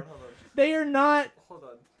 whatever." They are not Hold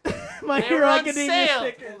on. My They Hero were on Academia sale.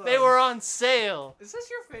 stickers. They were on sale. Is this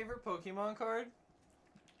your favorite Pokemon card?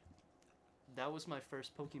 That was my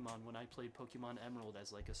first Pokemon when I played Pokemon Emerald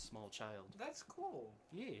as like a small child. That's cool.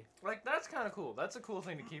 Yeah. Like, that's kind of cool. That's a cool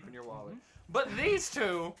thing to keep in your wallet. But these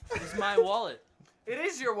two, It's my wallet. it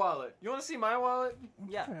is your wallet. You want to see my wallet?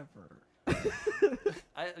 Yeah. Trevor.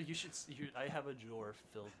 I have a drawer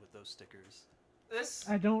filled with those stickers. This,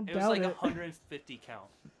 I don't It was doubt like it. 150 count.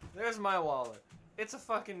 there's my wallet. It's a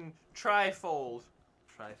fucking trifold.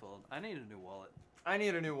 Trifold. I need a new wallet. I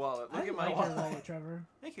need a new wallet. Look I at my like wallet. your wallet, Trevor.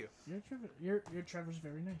 Thank you. Your Trevor's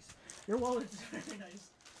very nice. Your wallet's very nice.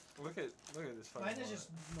 Look at this fucking Mine is wallet. just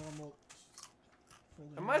normal.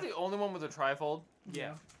 folded Am I the only one with a trifold?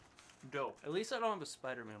 Yeah. Dope. At least I don't have a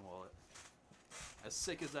Spider-Man wallet. As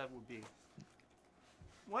sick as that would be.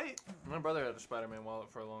 Wait. My brother had a Spider-Man wallet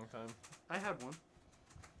for a long time. I had one.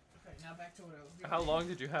 Okay, now back to what I was doing. How long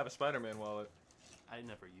did you have a Spider-Man wallet? I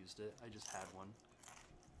never used it. I just had one.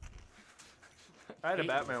 I had a Hate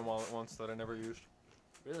Batman wallet once that I never used.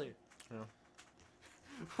 Really? Yeah.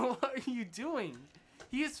 What are you doing?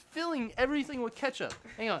 He is filling everything with ketchup.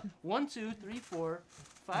 Hang on. 1, 2, 3, 4,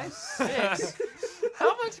 5, 6.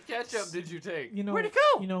 How much ketchup did you take? You know, Where'd it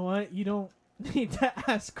go? You know what? You don't need to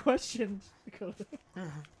ask questions.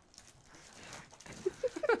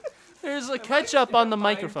 There's a ketchup on the Find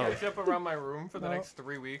microphone. Ketchup around my room for the No. next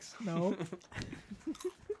 3 weeks. No.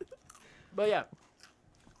 But yeah.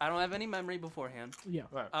 I don't have any memory beforehand. Yeah.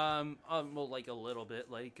 Right. Well, like a little bit.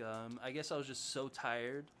 Like, I guess I was just so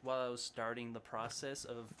tired while I was starting the process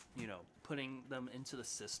of, putting them into the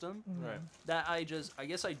system Right. that I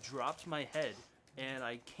guess I dropped my head and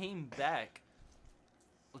I came back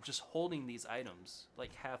just holding these items,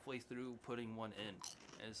 like halfway through putting one in.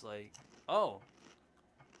 And it's like, oh,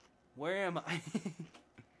 where am I?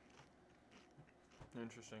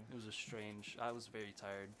 Interesting. It was I was very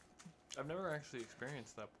tired. I've never actually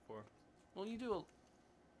experienced that before. Well, you do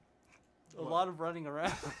a What? lot of running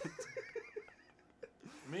around.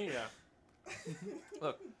 Me, yeah.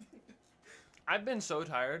 Look, I've been so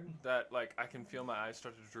tired that like I can feel my eyes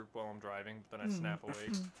start to droop while I'm driving, but then I snap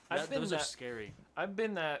awake. Those are scary. I've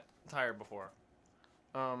been that tired before.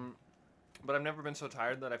 But I've never been so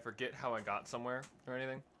tired that I forget how I got somewhere or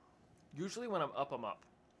anything. Usually when I'm up, I'm up.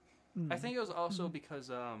 I think it was also because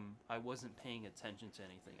I wasn't paying attention to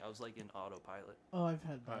anything. I was like in autopilot. Oh, I've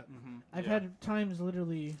had that. Right. Mm-hmm. I've Yeah. had times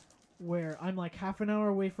literally where I'm like half an hour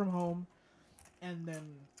away from home, and then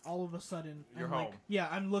all of a sudden You're I'm like, home. yeah,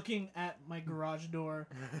 I'm looking at my garage door.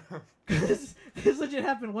 this legit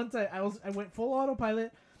happened one time. I went full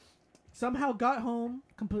autopilot, somehow got home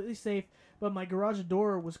completely safe, but my garage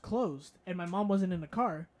door was closed and my mom wasn't in the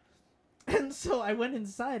car. And so I went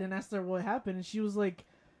inside and asked her what happened, and she was like,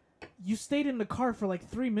 you stayed in the car for like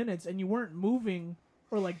 3 minutes and you weren't moving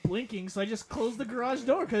or like blinking, so I just closed the garage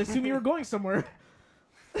door because I assumed you were going somewhere.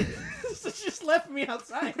 So she just left me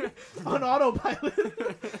outside on autopilot.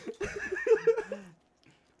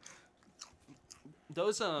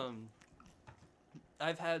 Those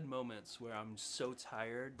I've had moments where I'm so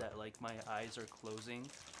tired that like my eyes are closing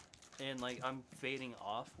and like I'm fading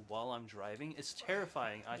off while I'm driving. It's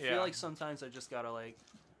terrifying. I Yeah. feel like sometimes I just gotta like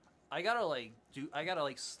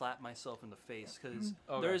slap myself in the face because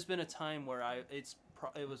Okay. there's been a time where I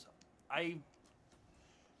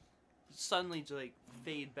suddenly like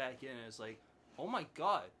fade back in and it's like, oh my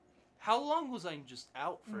god, how long was I just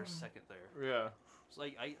out for a second there? Yeah. It's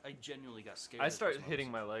like I genuinely got scared. I at start those hitting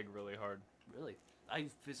moments. my leg really hard. Really, I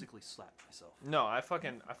physically slapped myself. No, I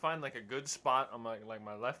find like a good spot on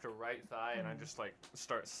my left or right thigh, and I just like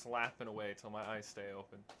start slapping away till my eyes stay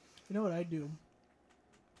open. You know what I do?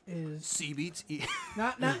 Is CBT.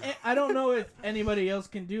 not I don't know if anybody else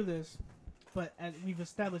can do this, but as we've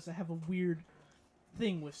established, I have a weird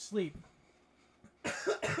thing with sleep.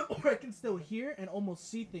 Or I can still hear and almost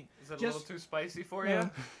see things. Is that a Just- little too spicy for No.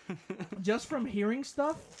 you? Just from hearing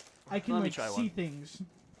stuff, I can Let me like try see one. things.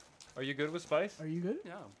 Are you good with spice? Are you good?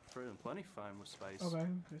 Yeah, plenty fine with spice. Okay,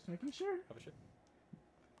 just making sure. Oh, shit.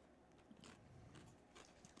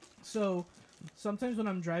 So sometimes when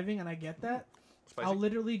I'm driving and I get that, Spicy. I'll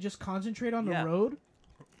literally just concentrate on the Yeah. road.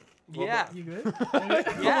 Yeah, You good?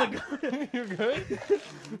 yeah, You good?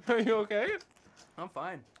 Are you okay? I'm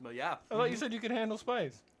fine. But yeah, I thought you said you could handle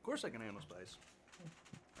spice. of course I can handle spice.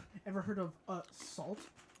 Ever heard of salt?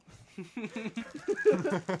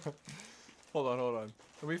 Hold on.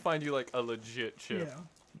 Let me find you like a legit chip. Yeah.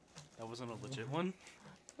 That wasn't a legit one.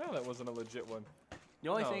 No, that wasn't a legit one. The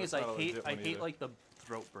only No, thing it's is not a legit one either. like the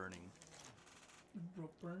throat burning.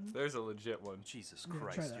 Rope burn. There's a legit one. Jesus Yeah,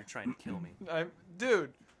 try Christ, that. you're trying to kill me.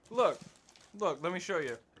 Dude, look, let me show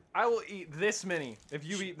you. I will eat this many if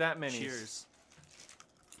you eat that many. Cheers.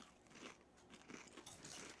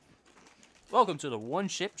 Welcome to the One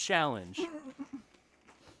Chip Challenge.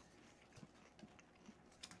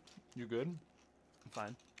 You good? I'm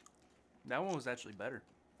fine. That one was actually better.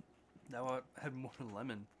 That one had more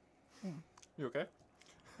lemon. You okay?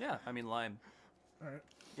 Yeah, I mean lime. Alright.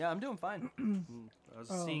 Yeah, I'm doing fine. I was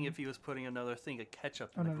seeing if he was putting another thing of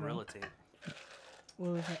ketchup in the no, no. Gorilla Tape.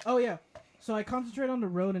 What was that? Oh yeah. So I concentrate on the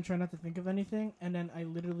road and try not to think of anything, and then I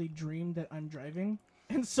literally dream that I'm driving,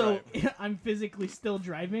 and so I'm physically still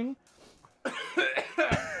driving.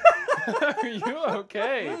 Are you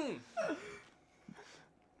okay?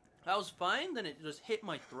 I was fine, then it just hit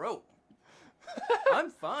my throat. I'm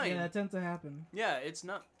fine. Yeah, that tends to happen. Yeah, it's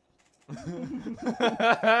not.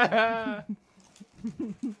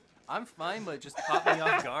 I'm fine, but it just caught me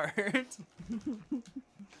off guard.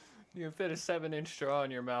 You can fit a 7-inch straw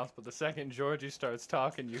in your mouth, but the second Georgie starts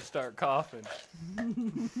talking, you start coughing.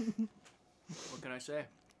 What can I say?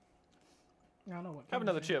 I don't know what. Have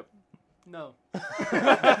another chip. No.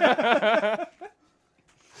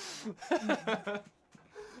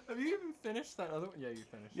 Have you even finished that other one? Yeah, you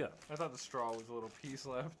finished. Yeah. I thought the straw was a little piece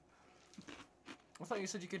left. I thought you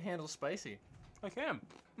said you could handle spicy. I can.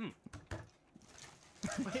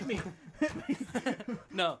 Hit me.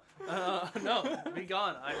 No. No. Be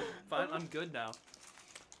gone. I'm fine. I'm good now.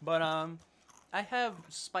 But I have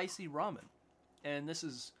spicy ramen, and this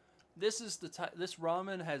is the type. This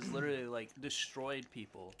ramen has literally like destroyed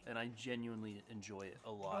people, and I genuinely enjoy it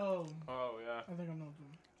a lot. Oh, Oh, yeah. I think I know.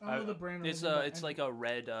 I know the brand. It's it's like a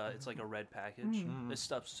red package. Mm. This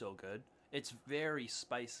stuff's so good. It's very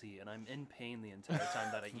spicy, and I'm in pain the entire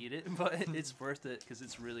time that I eat it, but it's worth it because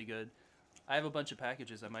it's really good. I have a bunch of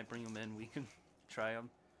packages. I might bring them in. We can try them.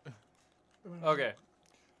 Okay.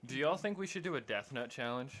 Do y'all think we should do a death nut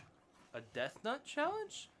challenge? A death nut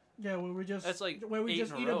challenge? Yeah, where we just That's like where we 8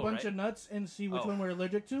 just in a eat row, a bunch right? of nuts and see which Oh. one we're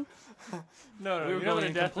allergic to. No, We were you know what going a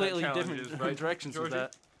in death nut completely challenge different is, right? directions with Georgie?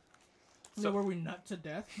 that. So So- where we nut to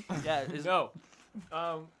death. Yeah. Is, No.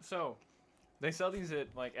 So they sell these at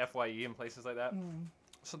like FYE and places like that. Mm.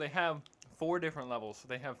 So they have 4 different levels. So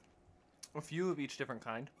they have a few of each different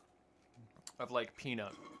kind of like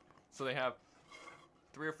peanut. So they have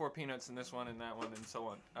 3 or 4 peanuts in this one and that one and so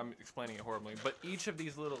on. I'm explaining it horribly, but each of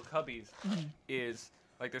these little cubbies is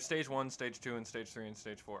like there's stage 1, stage 2, and stage 3 and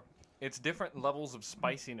stage 4. It's different levels of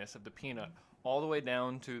spiciness of the peanut, all the way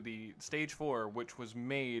down to the stage 4, which was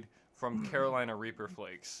made from Carolina Reaper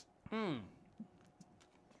flakes.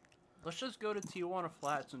 Let's just go to Tijuana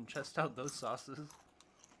Flats and test out those sauces.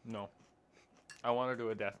 No, I want to do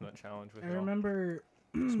a death nut challenge with I you, remember.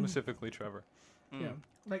 specifically Trevor. Yeah,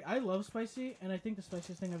 like I love spicy, and I think the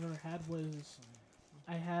spiciest thing I've ever had was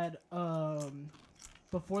I had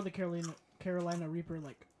before the Carolina Reaper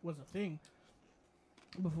like was a thing.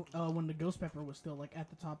 Before when the ghost pepper was still like at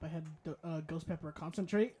the top, I had the ghost pepper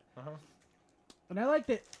concentrate, and I liked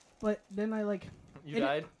it. But then I like You It-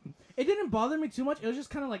 died? it didn't bother me too much. It was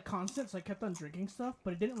just kind of like constant, so I kept on drinking stuff,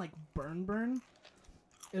 but it didn't like burn.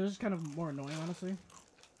 It was just kind of more annoying, honestly.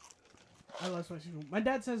 I love spicy food. My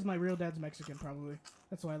dad says my real dad's Mexican, probably.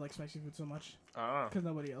 That's why I like spicy food so much. Ah. Because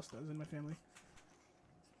nobody else does in my family.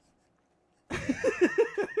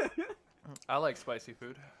 I like spicy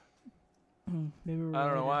food. Maybe we're I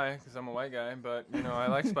don't know related. why, because I'm a white guy, but, you know, I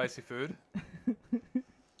like spicy food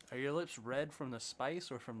Are your lips red from the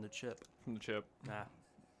spice or from the chip? from the chip. Nah.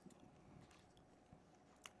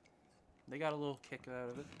 They got a little kick out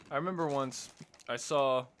of it. I remember once I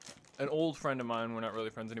saw an old friend of mine, we're not really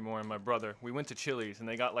friends anymore, and my brother. We went to Chili's, and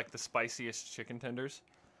they got, like, the spiciest chicken tenders.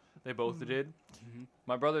 They both did. Mhm.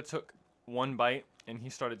 My brother took one bite, and he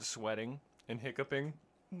started sweating and hiccuping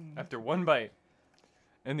after one bite.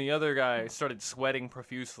 And the other guy started sweating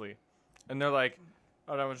profusely. And they're like,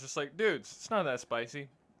 and I was just like, dudes, it's not that spicy.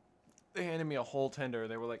 They handed me a whole tender.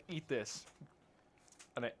 They were like, eat this.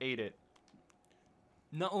 And I ate it.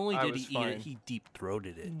 Not only I did was he eat fine. it, he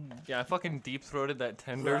deep-throated it. Yeah, I fucking deep-throated that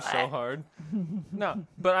tender so hard. No,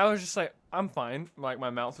 but I was just like, I'm fine. Like, my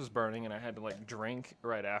mouth was burning, and I had to, like, drink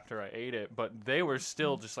right after I ate it. But they were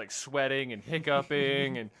still just, like, sweating and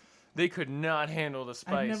hiccuping, and they could not handle the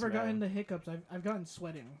spice, I've never man. gotten the hiccups. I've gotten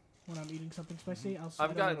sweating when I'm eating something spicy. I'll sweat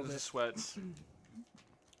I've a gotten little the bit. sweats.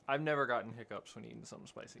 I've never gotten hiccups when eating something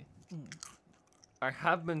spicy. I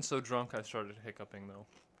have been so drunk I started hiccuping, though.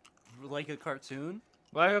 Like a cartoon?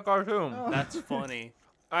 Like a cartoon. Oh. That's funny.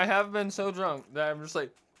 I have been so drunk that I'm just like,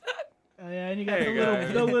 Oh, yeah, and you got Hey, the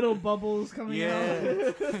guys. little bubbles coming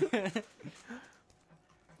Yeah. out.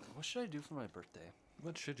 What should I do for my birthday?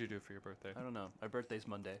 what should you do for your birthday? I don't know. My birthday's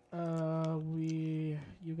Monday. You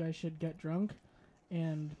guys should get drunk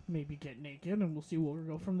and maybe get naked, and we'll see where we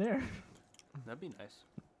go from there. That'd be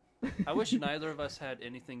nice. I wish neither of us had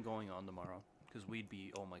anything going on tomorrow, because we'd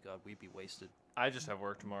be, oh my god, we'd be wasted. I just have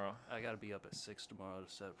work tomorrow. I gotta be up at 6 tomorrow to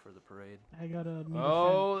set up for the parade. I gotta meet a friend.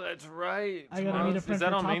 Oh, that's right. I gotta meet a Tomorrow's- friend Is that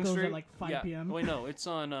for on Main tacos Street? at like 5 p.m. Wait, no, it's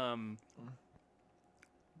on,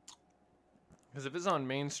 Because if it's on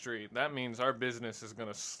Main Street, that means our business is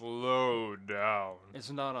gonna slow down. it's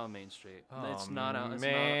not on Main Street. It's Oh, not on,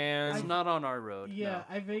 man. it's not on our road. Yeah,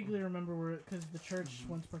 no. I vaguely remember where because the church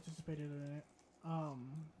once participated in it.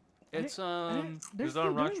 It's, They're Is it still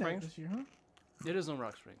on Rock doing that Springs? this year, huh? it is on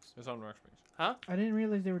Rock Springs. It's on Rock Springs. Huh? I didn't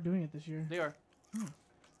realize they were doing it this year. They are.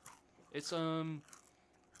 It's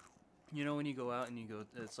you know when you go out and you go,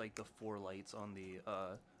 it's like the 4 lights on the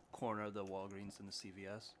corner of the Walgreens and the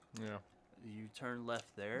CVS. Yeah. You turn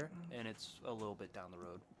left there, and it's a little bit down the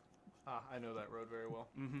road. Ah, I know that road very well.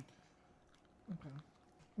 Mm-hmm. Okay.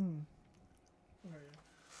 Where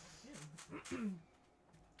are you?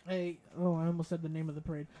 Hey, oh, I almost said the name of the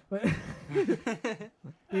parade, but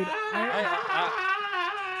dude,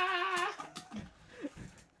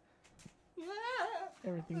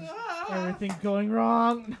 everything's going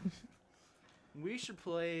wrong. We should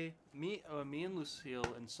play. Me and Lucille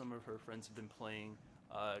and some of her friends have been playing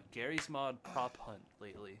Gary's Mod Prop Hunt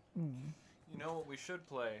lately. You know what we should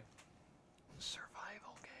play?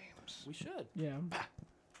 Survival games. We should. Yeah.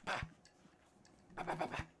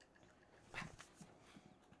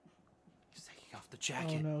 He's taking off the Oh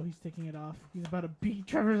jacket. no, he's taking it off. He's about to beat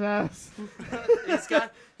Trevor's ass.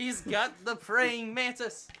 he's got the praying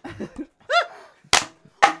mantis.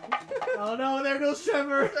 Oh no, there goes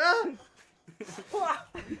Trevor.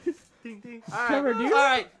 Ding ding. Trevor, do you? All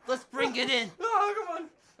right, let's bring it in. Oh, come on.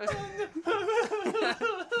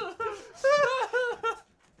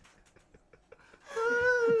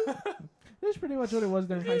 That's pretty much what it was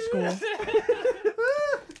during high school.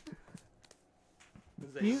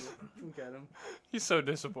 You- Got him. He's so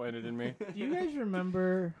disappointed in me. Do you guys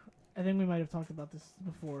remember? I think we might have talked about this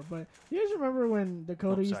before, but do you guys remember when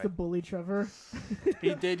Dakota used sorry. to bully Trevor?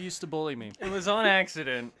 He did used to bully me. It was on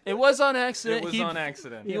accident. It was on accident. It was on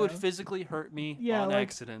accident. He Yeah. would physically hurt me Yeah, on like-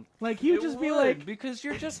 accident. Like he would just be like, because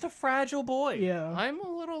you're just a fragile boy. yeah, I'm a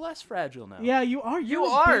little less fragile now. yeah, you are. You You're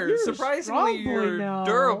a are. big- you're a Surprisingly, strong boy you're now.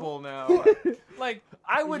 durable now. Like,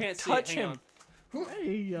 I You would can't see it, touch hang him.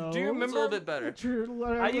 Hey, yo. Do you It's a remember? little bit better.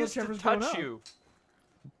 I used to touch you.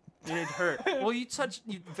 And it hurt. Well, you touched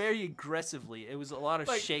you very aggressively. It was a lot of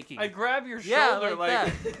Like, shaking. I grab your Yeah, shoulder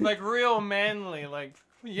like like real manly, like,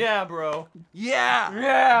 yeah, bro. yeah.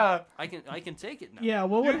 Yeah. I can take it now. Yeah,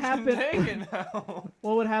 what would You happen? can take it now.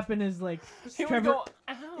 What would happen is like He would Trevor. go,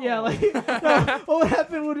 ow. Yeah, like no, what would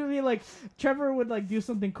happen would be like Trevor would like do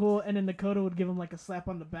something cool, and then Dakota would give him like a slap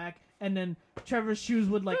on the back, and then Trevor's shoes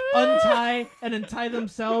would like untie and then tie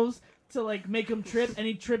themselves to like make him trip, and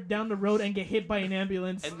he'd trip down the road and get hit by an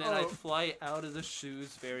ambulance. And then I'd fly out of the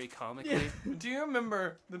shoes very comically. Do you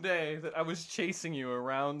remember the day that I was chasing you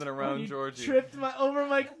around and When around you Georgie? tripped over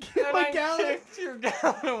my and my I gallon. kicked your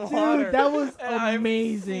gallon of water. Dude, that was and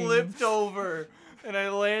amazing. I flipped over and I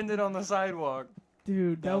landed on the sidewalk.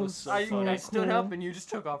 Dude, that That was was so I funny. stood cool. up and you just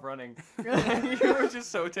took off running. You were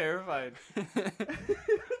just so terrified. I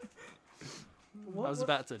was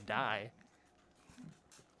about to die.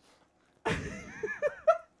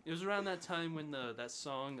 It was around that time when that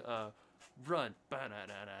song "Run"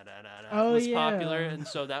 Oh, was yeah. popular, and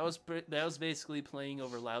so that was basically playing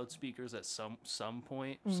over loudspeakers at some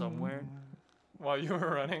point somewhere. While you were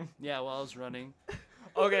running. Yeah, while I was running.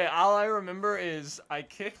 Okay, all I remember is I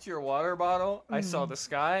kicked your water bottle, I saw the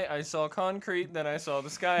sky, I saw concrete, then I saw the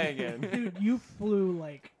sky again. Dude, you flew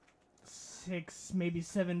like 6, maybe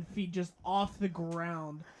 7 feet just off the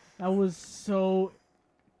ground. That was so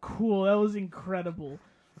cool. That was incredible.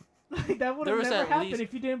 Like that would There have was never at happened least-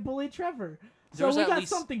 if you didn't bully Trevor. There So was we at got least-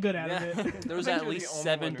 something good out of Yeah, it. there was I at think you're least the only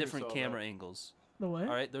 7 one who different saw camera that. angles. The what?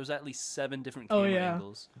 All right, there was at least 7 different Oh, camera yeah.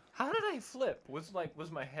 angles. How did I flip? Was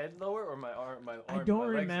my head lower or my arm? I don't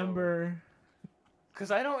remember.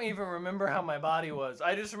 Because I don't even remember how my body was.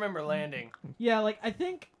 I just remember landing. Yeah, like I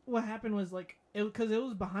think what happened was like because it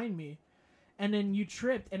was behind me, and then you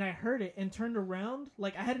tripped, and I heard it and turned around.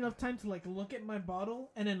 Like I had enough time to like look at my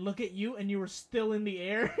bottle and then look at you, and you were still in the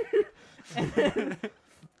air,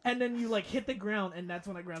 and then you like hit the ground, and that's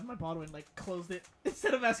when I grabbed my bottle and like closed it.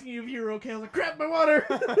 Instead of asking you if you were okay, I was like, grab my water.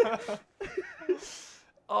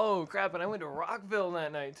 Oh crap! And I went to Rockville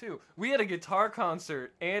that night too. We had a guitar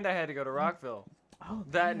concert, and I had to go to Rockville Oh,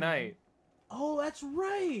 that damn. night. Oh, that's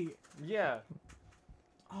right. Yeah,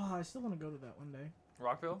 Oh, I still want to go to that one day.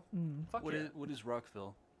 Rockville. Mm. Fuck yeah. What is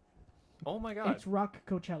Rockville? Oh my god. It's Rock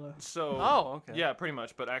Coachella. So. Oh, okay. Yeah, pretty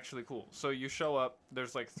much, but actually cool. So you show up,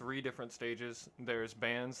 there's like 3 different stages. There's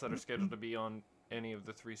bands that are scheduled to be on any of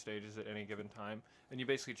the 3 stages at any given time. And you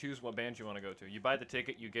basically choose what band you want to go to. You buy the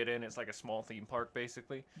ticket, you get in, it's like a small theme park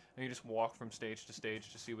basically. And you just walk from stage to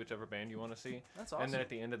stage to see whichever band you want to see. That's awesome. And then at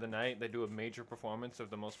the end of the night, they do a major performance of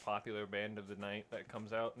the most popular band of the night that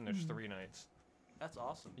comes out, and there's 3 nights. That's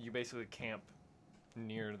awesome. You basically camp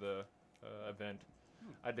near the event.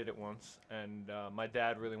 I did it once, and my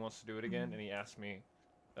dad really wants to do it again, and he asked me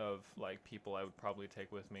of like people I would probably take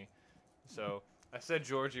with me. So I said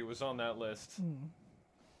Georgie was on that list.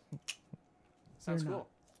 Sounds You're cool.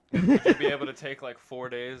 Would you be able to take like 4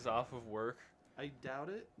 days off of work? I doubt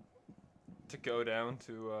it. to go down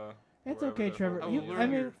to. It's wherever okay, they're Trevor. I holding will You- learn I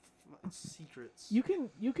mean, your secrets. You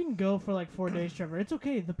can go for like 4 days, Trevor. It's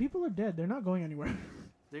okay. The people are dead. They're not going anywhere.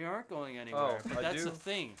 They aren't going anywhere. Oh, I That's do? the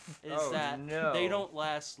thing. Is Oh, that no. they don't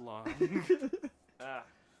last long. Ah.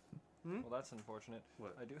 Hmm? Well, that's unfortunate.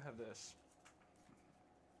 What? I do have this.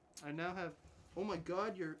 I now have. Oh my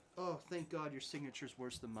God! Oh, thank God, your signature's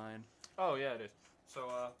worse than mine. Oh yeah, it is. So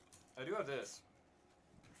I do have this,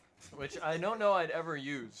 which I don't know I'd ever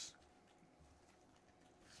use.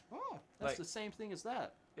 Oh, that's Like- the same thing as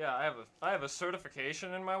that. Yeah, I have a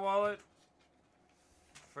certification in my wallet.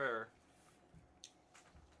 For.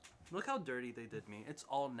 Look how dirty they did me. It's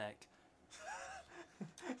all neck.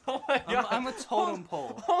 Oh my God! I'm a totem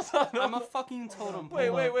pole. Hold on. I'm a fucking totem pole.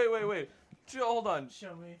 Wait. Hold on,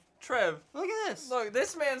 Show me. Trev. Look at this. Look,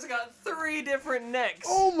 this man's got 3 different necks.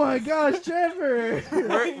 Oh my gosh, Trevor!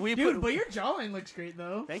 We Dude, put- but your jawline looks great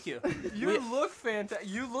though. Thank you. You look fantastic.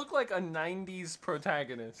 You look like a '90s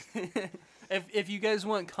protagonist. if you guys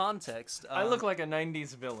want context, I look like a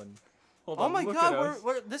 '90s villain. Hold Oh on. my look God! at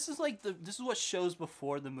us. This is like this is what shows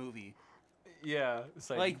before the movie. Yeah, it's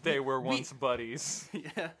like, Like, they were we- once buddies.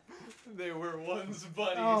 Yeah. They were once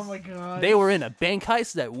buddies. Oh my god. They were in a bank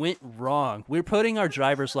heist that went wrong. We're putting our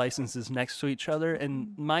driver's licenses next to each other,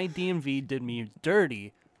 and my DMV did me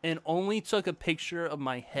dirty and only took a picture of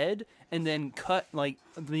my head and then cut like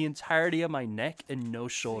the entirety of my neck and no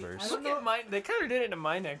shoulders. I don't Look at my. They kind of did it to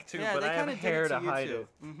my neck too, yeah, but they I have kinda did hair it to you hide too.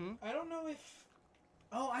 it. Mm-hmm. I don't know if.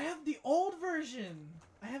 Oh, I have the old version.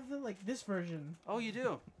 I have the like this version. Oh, you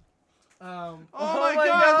do. Oh my my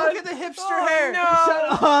God, God. Look at the hipster Oh, hair. no. Shut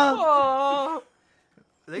up! Oh.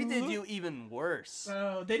 They did you even worse.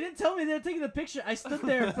 Oh, they didn't tell me they were taking the picture. I stood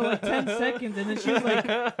there for like 10 seconds, and then she was like,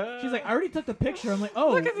 I already took the picture. I'm like,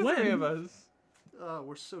 oh, Look at the when? 3 of us.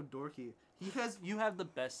 We're so dorky. You have the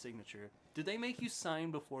best signature. Did they make you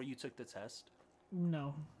sign before you took the test?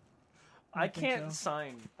 No. I don't think can't so.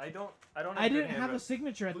 sign. I don't. Have I good didn't have a handwriting.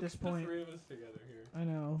 signature at Look this at point. The 3 of us together here. I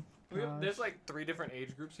know. There's Gosh. like 3 different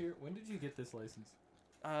age groups here. When did you get this license?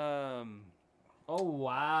 Oh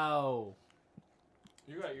wow.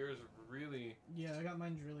 You got yours really. Yeah, I got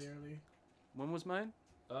mine really early. When was mine?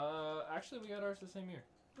 Actually, we got ours the same year.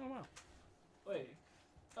 Oh wow. Wait.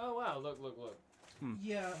 Oh wow! Look.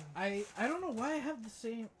 Yeah, I don't know why I have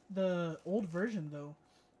the old version though.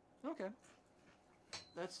 Okay.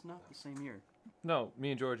 That's not the same year. No,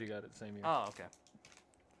 me and Georgie got it the same year. Oh, okay.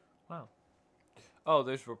 Wow. Oh,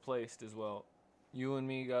 there's replaced as well. You and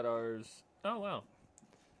me got ours. Oh wow.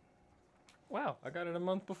 Wow, I got it a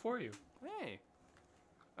month before you. Hey.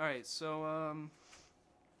 All right, so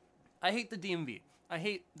I hate the DMV. I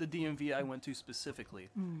hate the DMV I went to specifically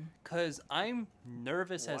because I'm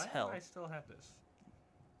nervous as hell. Why do I still have this?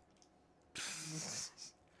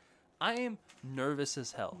 I am nervous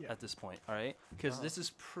as hell Yeah. at this point, all right? Because this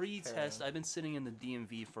is pre-test. Fair. I've been sitting in the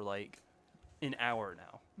DMV for like an hour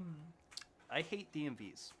now. I hate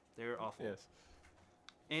DMVs. They're awful. Yes.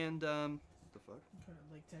 And what the fuck? Go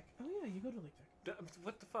to Lake Tech. Oh yeah, you go to Lake Tech.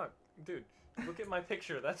 What the fuck, dude? Look at my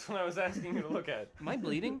picture. That's what I was asking you to look at. Am I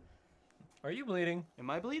bleeding? Are you bleeding? Am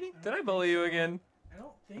I bleeding? Did I bully you again? I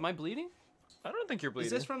don't think. Am I bleeding? I don't think you're bleeding.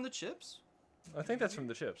 Is this from the chips? I think that's from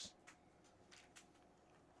the chips.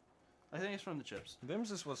 I think it's from the chips. Them's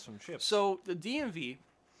just was some chips. So the DMV,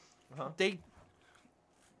 Uh-huh.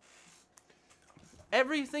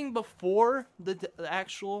 everything before the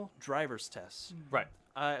actual driver's test. Right.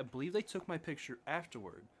 I believe they took my picture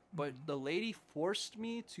afterward, but the lady forced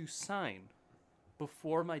me to sign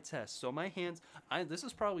before my test. So my hands, this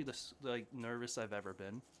is probably the like nervous I've ever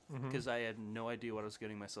been because I had no idea what I was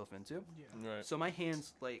getting myself into. Yeah. Right. So my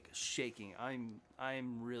hands like shaking.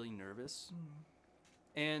 I'm really nervous.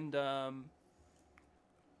 And I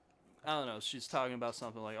don't know, she's talking about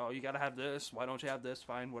something like, "Oh, you got to have this. Why don't you have this?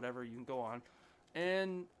 Fine, whatever, you can go on."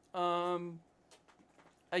 And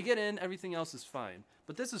I get in, everything else is fine.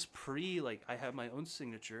 But this is like I have my own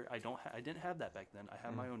signature. I didn't have that back then. I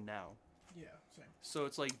have my own now. Yeah, same. So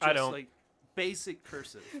it's like I just don't. like basic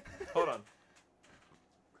cursive. Hold on.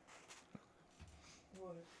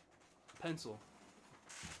 What? Pencil.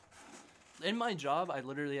 In my job, I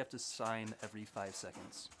literally have to sign every 5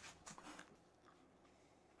 seconds.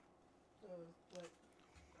 Like,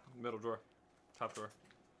 Middle drawer. Top drawer.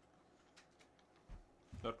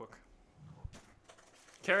 Notebook.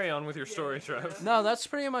 Carry on with your story, Trev. No, that's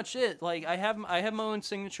pretty much it. Like I have my own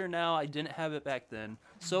signature now. I didn't have it back then,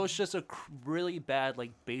 so it's just a really bad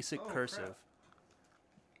like basic cursive.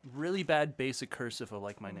 Really bad basic cursive of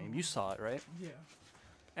like my name. You saw it, right? yeah.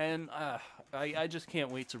 And I just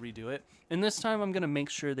can't wait to redo it. And this time I'm gonna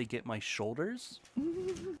make sure they get my shoulders.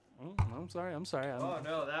 I'm sorry. Oh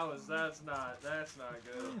no, that's not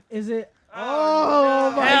good. Is it?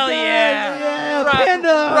 Oh, Oh my Hell God! yeah! Yeah, Rock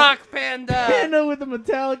Panda! Rock Panda! Panda with the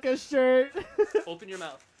Metallica shirt. Open your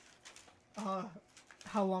mouth.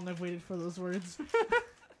 How long I've waited for those words.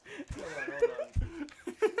 Hold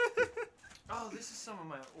on. Oh, this is some of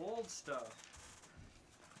my old stuff.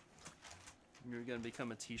 You're gonna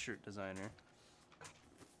become a T-shirt designer.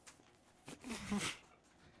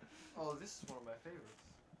 Oh, this is one of my favorites.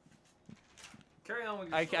 Carry on with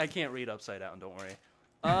your I story. can't read upside down. Don't worry.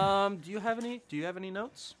 Do you have any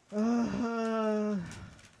notes? Oh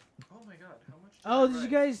my god, how much? Oh, I did you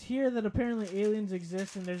write? guys hear that apparently aliens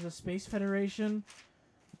exist and there's a space federation?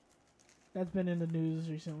 That's been in the news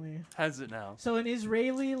recently. Has it now? So an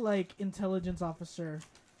Israeli intelligence officer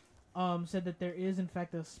said that there is in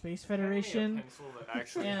fact a space Hand me a federation. pencil that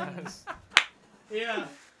actually And- has. Yeah.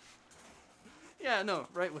 Yeah, no,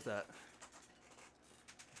 right with that.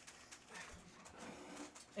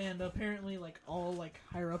 And apparently all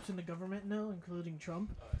higher ups in the government know, including Trump.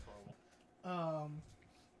 Oh, that's horrible.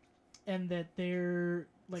 And that they're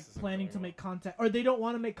This isn't planning going to well. make contact, or they don't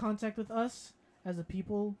want to make contact with us as a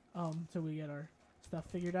people, till we get our stuff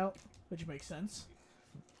figured out, which makes sense.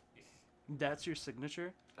 That's your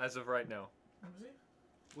signature? As of right now.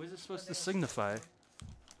 What is it supposed to signify?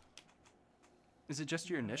 Is it just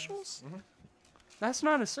your initials? Mhm. That's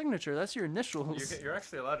not a signature. That's your initials. You're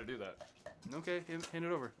actually allowed to do that. Okay, hand it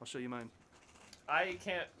over. I'll show you mine. I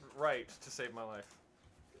can't write to save my life.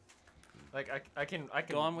 Like I can.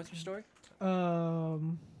 Go on with your story. I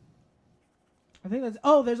think that's.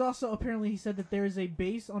 Oh, there's also apparently he said that there is a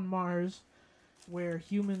base on Mars where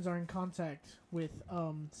humans are in contact with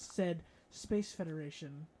said space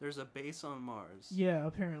federation. There's a base on Mars. Yeah,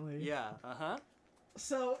 apparently. Yeah. Uh-huh.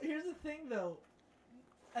 So here's the thing, though.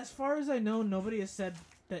 As far as I know, nobody has said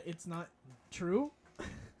that it's not true.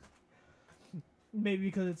 Maybe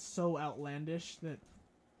because it's so outlandish that.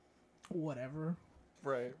 Whatever.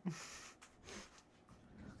 Right.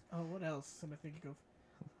 Oh, what else am I thinking of?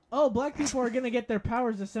 Oh, black people are gonna get their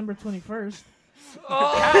powers December 21st.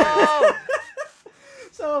 Oh!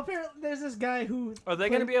 So apparently, there's this guy who. Are they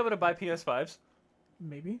going to be able to buy PS5s?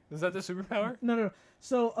 Maybe. Is that the superpower? No.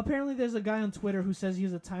 So apparently, there's a guy on Twitter who says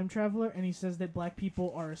he's a time traveler, and he says that black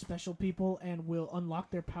people are a special people and will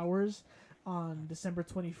unlock their powers on December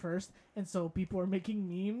 21st. And so people are making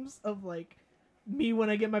memes of me when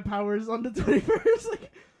I get my powers on the 21st.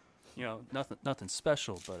 You know, nothing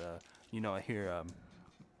special, but I hear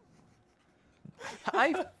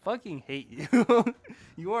I fucking hate you.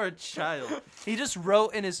 You are a child. He just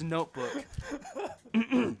wrote in his notebook.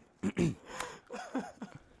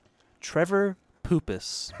 Trevor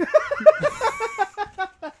Poopus.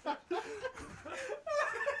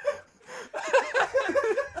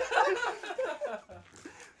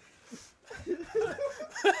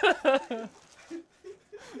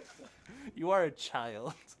 You are a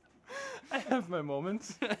child. I have my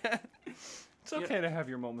moments. It's okay to have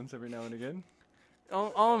your moments every now and again.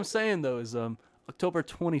 All I'm saying though is October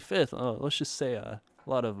 25th. Let's just say a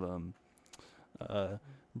lot of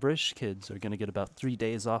British kids are gonna get about 3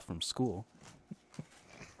 days off from school.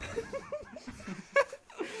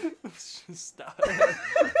 Let's just stop.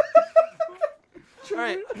 All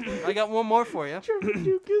right, I got one more for you. Trevor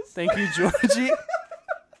Dukas. Thank you, Georgie.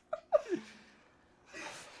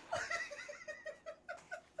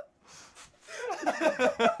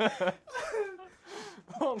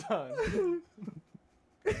 Hold on.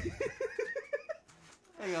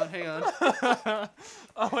 Hang on.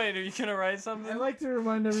 Oh wait, are you gonna write I'd something? like to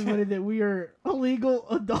remind everybody that we are illegal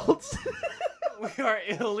adults. We are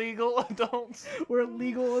illegal adults. We're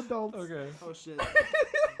legal adults. Okay. Oh shit.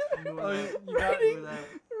 Oh, you got Reading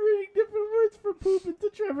different words for poop into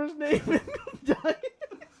Trevor's name and dying.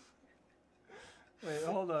 Wait,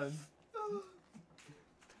 hold on.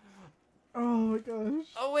 Oh my gosh.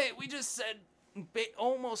 Oh wait, we just said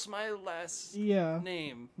almost my last Yeah.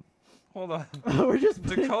 name. Hold on. We're just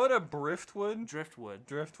putting- Dakota Driftwood? Driftwood.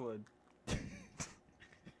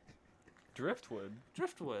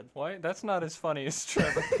 Driftwood? Why? That's not as funny as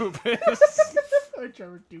Trevor Poop is. Or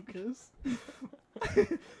Trevor Dukas.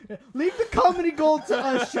 Leave the comedy gold to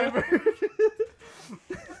us, Trevor.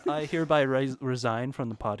 I hereby resign from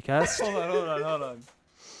the podcast. Hold on.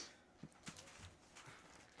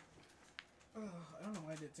 I don't know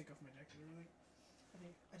why I did take off my jacket. Really,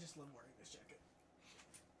 I just love wearing this jacket.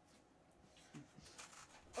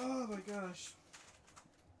 Oh my gosh.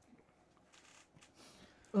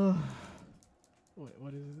 Wait,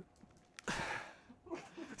 what is it?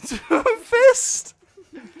 Fist.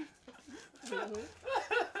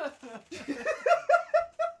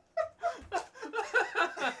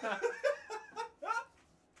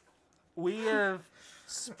 We have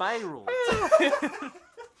spiraled.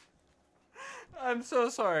 I'm so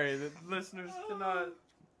sorry that listeners cannot.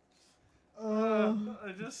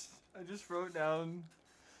 I just wrote down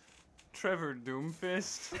Trevor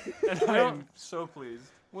Doomfist, and I'm so pleased.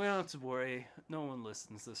 We don't have to worry. No one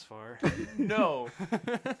listens this far. No,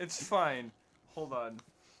 it's fine. Hold on.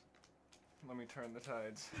 Let me turn the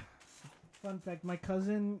tides. Fun fact: my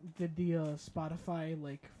cousin did the Spotify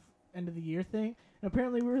like end of the year thing, and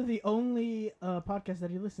apparently we were the only podcast that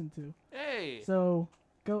he listened to. Hey. So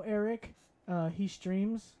go Eric. He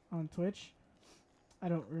streams on Twitch. I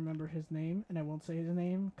don't remember his name, and I won't say his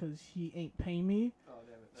name because he ain't paying me. Oh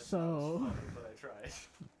damn it! That's So- not as funny, but I tried.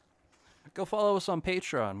 Go follow us on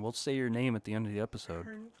Patreon. We'll say your name at the end of the episode.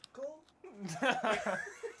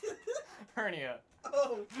 Hernia.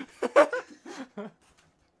 Oh.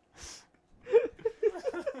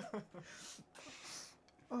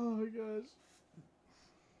 Oh my gosh.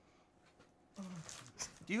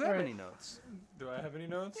 Do you have Alright. any notes? Do I have any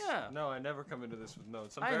notes? Yeah. No, I never come into this with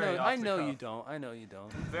notes. I'm I very know. off I the know cuff. you don't. I know you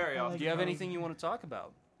don't. Very I off. like Do you have Um, anything you want to talk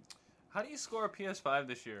about? How do you score a PS5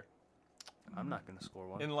 this year? I'm not gonna score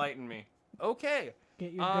one. Enlighten me. Okay.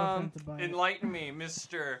 Get your girlfriend to buy it. Enlighten me,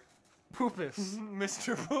 Mr. Poopus.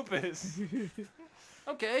 Mr. Poopus.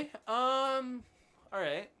 Okay. All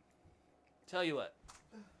right. Tell you what.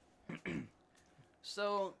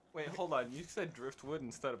 So Wait, hold on. You said driftwood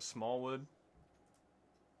instead of smallwood?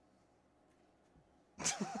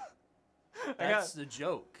 that's the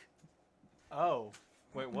joke. Oh.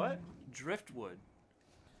 Wait, what? Driftwood.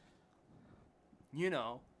 You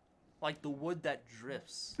know, like the wood that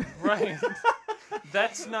drifts. Right.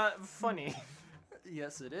 That's not funny.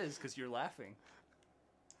 Yes, it is, because you're laughing.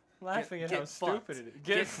 Laughing at get how stupid fucked. it is.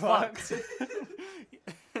 Get fucked.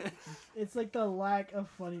 It's like the lack of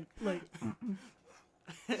funny, like.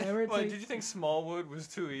 Ever What, take- did you think smallwood was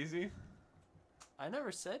too easy? I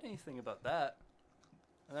never said anything about that.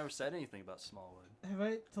 I never said anything about Smallwood. Have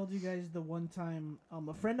I told you guys the one time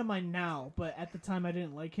a friend of mine now, but at the time I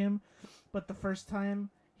didn't like him, but the first time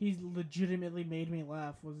he legitimately made me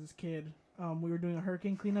laugh was this kid. We were doing a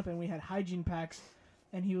hurricane cleanup and we had hygiene packs,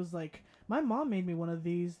 and he was like, "My mom made me one of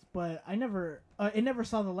these, but I never it never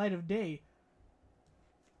saw the light of day."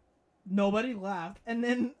 Nobody laughed, and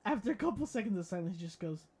then after a couple seconds of silence, he just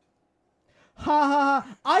goes, "Ha ha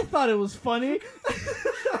ha! I thought it was funny."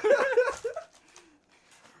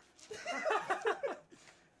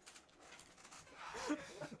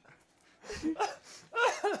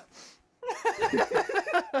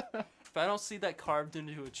 If I don't see that carved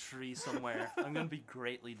into a tree somewhere, I'm gonna be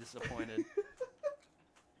greatly disappointed.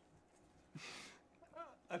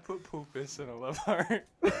 I put poopus in a love heart.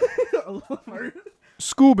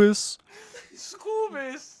 Scoobus.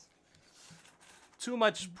 Scoobus! Too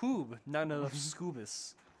much poob, not enough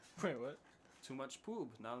scoobus. Wait, what? Too much poob,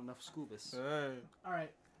 not enough scoobus. All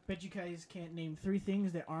right. Bet you guys can't name 3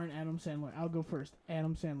 things that aren't Adam Sandler. I'll go first.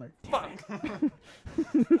 Adam Sandler.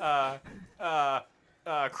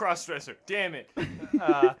 Crossdresser. Damn it.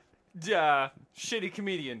 Shitty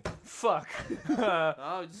comedian. Fuck.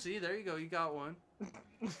 Oh, see, there you go. You got one.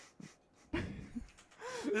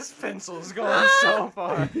 This pencil's going so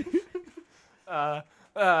far.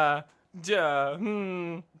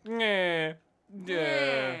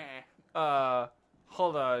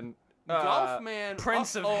 Hold on. Golf man.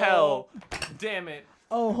 Prince of Uh-oh. Hell. Damn it.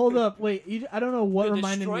 Oh, hold up. Wait. I don't know what The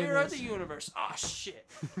reminded me destroyer of of this. the universe. Ah, shit.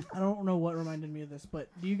 I don't know what reminded me of this, but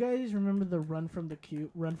do you guys remember the Run for the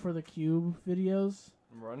Cube videos?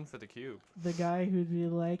 Run for the cube. The guy who'd be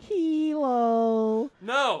like, "Hilo."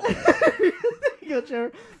 No. Go,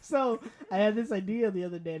 Trevor. So I had this idea the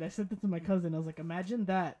other day, and I sent it to my cousin. I was like, imagine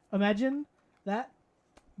that,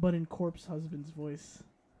 but in corpse husband's voice.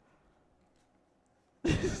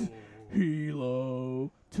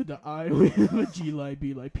 Hilo to the island of a G-Li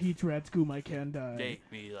B-Li Peach Rat Scoo my can die. Date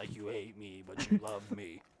me like you hate me, but you love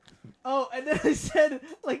me. Oh, and then I said,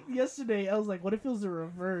 like, yesterday, I was like, what if it was the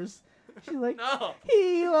reverse? She's like, No.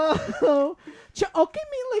 Hilo, choking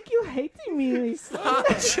me like you hate me.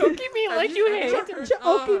 Choking me like you hate.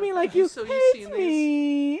 Choking me like you so you've hate seen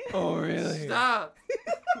me. Oh, really? Stop.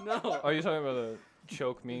 No. Are you talking about the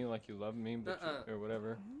choke me like you love me, but Uh-uh. or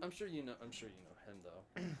whatever? I'm sure you know him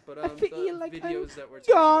though. But I feel the like videos I'm that we're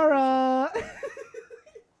talking about. Yara.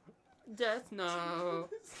 Death no.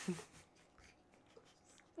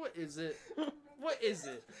 What is it? What is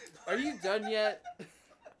it? Are you done yet?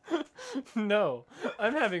 No,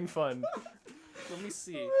 I'm having fun. Let me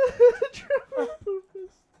see.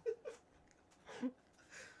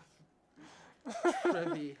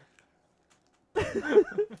 Trevi.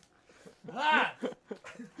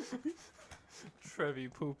 Trevi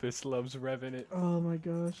Poopus loves Revenant. Oh my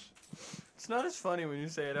gosh. It's not as funny when you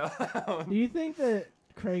say it out loud. Do you think that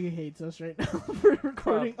Craig hates us right now for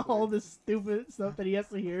recording Probably. all this stupid stuff that he has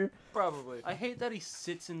to hear? Probably. I hate that he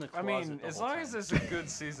sits in the I closet. mean, the as whole long time. as it's a good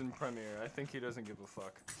season premiere, I think he doesn't give a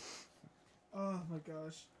fuck. Oh my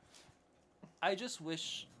gosh. I just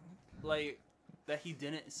wish, like, that he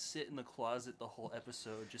didn't sit in the closet the whole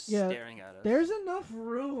episode, just Yeah, staring at us. There's enough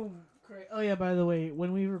room. Craig. Oh yeah, by the way,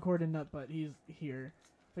 when we record in Nutbutt, he's here.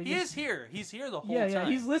 But He is here. He's here the whole Yeah, time. yeah,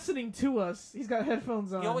 he's listening to us. He's got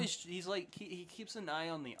headphones on. He's like, he keeps an eye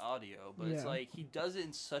on the audio, but it's Yeah. like he does it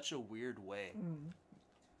in such a weird way.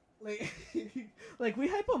 Like, like we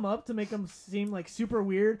hype him up to make him seem like super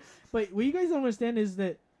weird, but what you guys don't understand is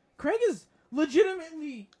that Craig is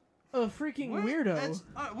legitimately a freaking weirdo.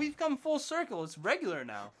 We've come full circle. It's regular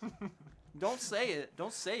now. Don't say it.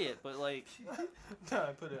 Don't say it. But like, No,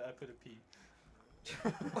 I put a P.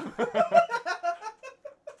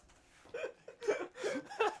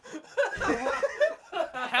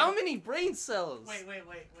 how many brain cells? Wait,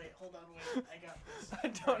 hold on, wait. I got this. I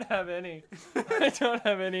don't have any. I don't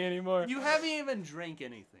have any anymore. You haven't even drank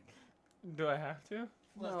anything. Do I have to?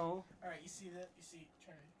 No. All right, you see that? You see?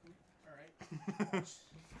 All right.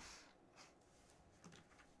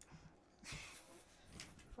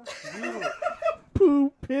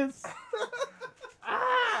 Poo piss.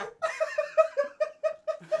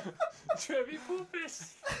 Trevi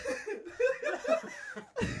Poopus.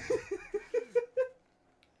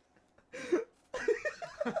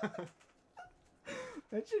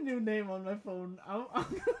 That's your new name on my phone. I'm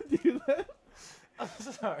gonna do that. I'm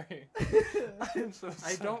sorry. I'm so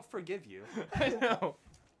sorry. I don't forgive you. I know.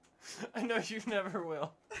 I know you never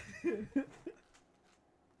will.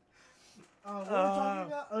 What are we talking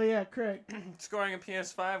about? Oh yeah, Craig. Scoring a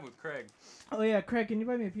PS5 with Craig. Oh yeah, Craig. Can you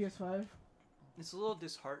buy me a PS5? It's a little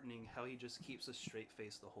disheartening how he just keeps a straight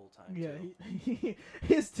face the whole time. Yeah, too.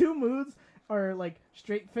 his two moods are like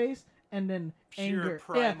straight face and then Pure anger.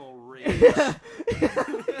 primal rage. Yeah.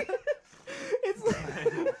 It's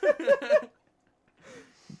like...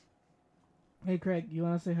 Hey Craig, you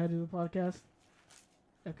want to say hi to the podcast?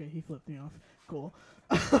 Okay, he flipped me off. Cool.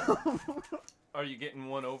 Are you getting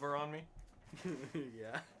one over on me?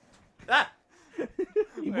 Yeah. Ah!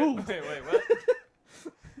 He Wait, moved. wait, what?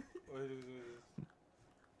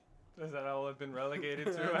 Is that all I've been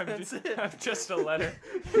relegated to? I'm just a letter.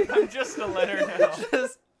 I'm just a letter now.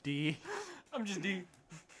 Just D. I'm just D.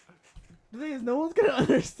 The thing is, no one's gonna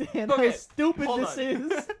understand Okay, how stupid hold this on.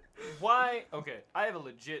 is. Why? Okay, I have a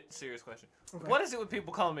legit serious question. Okay. What is it with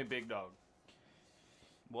people calling me Big Dog?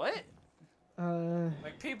 What?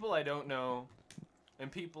 Like people I don't know,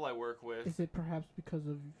 and people I work with. Is it perhaps because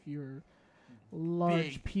of your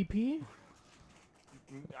large pee-pee?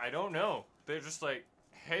 I don't know. They're just like,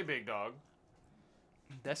 hey, Big Dog.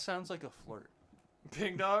 That sounds like a flirt.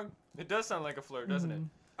 Big Dog? It does sound like a flirt, doesn't it?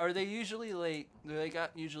 Are they usually like? Do they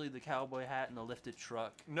got usually the cowboy hat and the lifted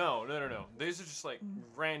truck? No. These are just like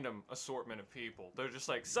random assortment of people. They're just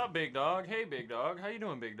like, sup, Big Dog? Hey, Big Dog. How you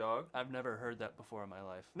doing, Big Dog? I've never heard that before in my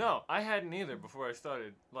life. No, I hadn't either before I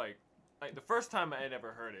started. Like the first time I had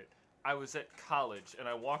ever heard it, I was at college and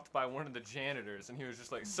I walked by one of the janitors and he was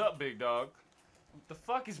just like, sup, Big Dog? What the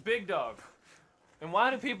fuck is Big Dog? And why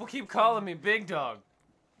do people keep calling me Big Dog?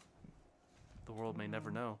 The world may never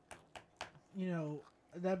know. You know,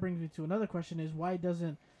 that brings me to another question: is why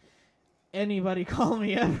doesn't anybody call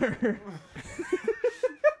me ever?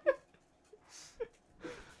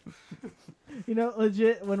 You know,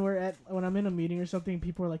 legit, when I'm in a meeting or something,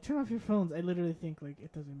 people are like, turn off your phones. I literally think, like,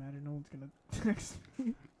 it doesn't matter. No one's gonna text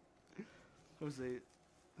me. Jose,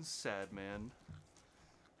 sad man.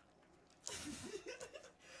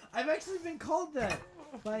 I've actually been called that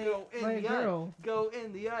by Go in a the girl. eye. Go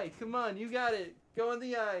in the eye. Come on, you got it. Go in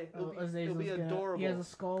the eye. Oh, It'll be adorable. He has a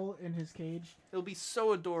skull in his cage. It'll be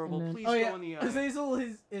so adorable. And then- Please oh, go yeah. in the eye. Azazel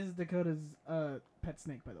is Dakota's pet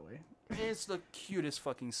snake, by the way. It's the cutest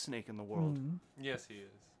fucking snake in the world. Mm. Yes, he is.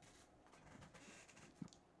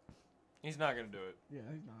 He's not gonna do it. Yeah,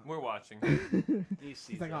 he's not. We're watching. He sees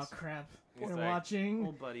He's like, oh us. crap, He's we're like, watching.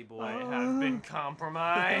 Oh, buddy boy. I have been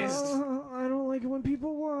compromised. I don't like it when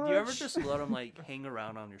people watch. Do you ever just let him like hang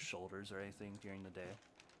around on your shoulders or anything during the day?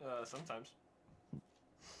 Sometimes.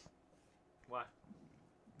 Why?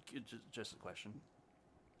 Just a question.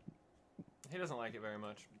 He doesn't like it very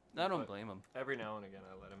much. I don't But blame him. Every now and again,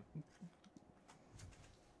 I let him.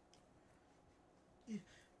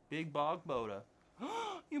 Big Bog Boda.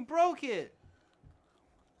 You broke it!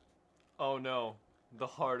 Oh no, the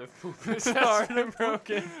heart of Poopus has been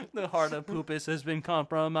broken. The heart of Poopus has been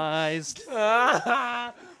compromised.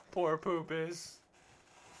 Poor Poopus.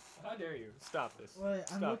 How dare you? Stop this. Wait,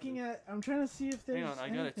 I'm Stop looking this. at. I'm trying to see if there's. Hang on, I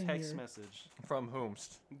got a anything text here. message. From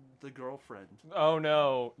whomst? The girlfriend. Oh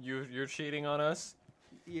no, you're cheating on us?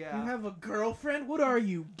 Yeah. You have a girlfriend? What are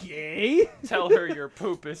you, gay? Tell her you're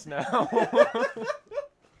poopus now.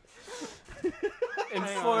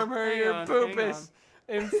 Inform her hang you're on, poopus.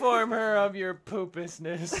 Inform her of your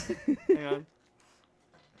poopusness. Hang on.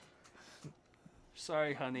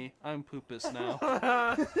 Sorry, honey. I'm poopus now.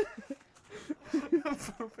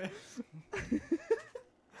 Poopus.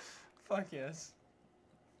 Fuck yes.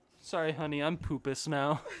 Sorry, honey. I'm poopus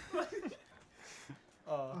now.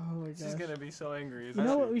 Oh, Oh my she's gosh. gonna be so angry. You Isn't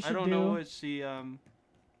know she? what we should I don't do? know what she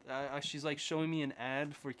she's like showing me an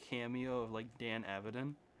ad for Cameo of like Dan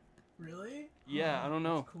Avidan. Really? Yeah, Oh, I don't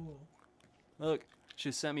know. that's cool. Look,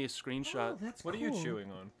 she sent me a screenshot. Oh, that's What are cool. you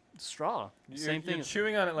chewing on? Straw. Same thing. You're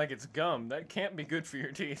chewing on it like it's gum. That can't be good for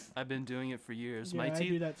your teeth. I've been doing it for years. Yeah, My I teeth.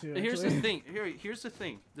 do that too. Here's the actually. thing. Here's the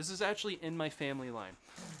thing. This is actually in my family line.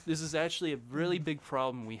 This is actually a really big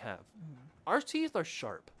problem we have. Our teeth are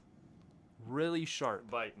sharp. Really sharp.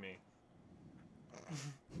 Bite me.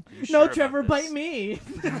 Are you No, sure about Trevor, this? bite me.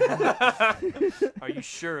 Are you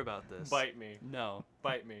sure about this? Bite me. No,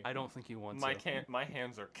 Bite me. I don't think you want My to. my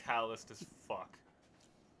hands are calloused as fuck.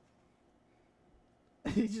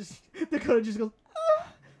 He just Dakota just goes.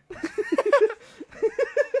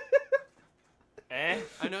 Eh?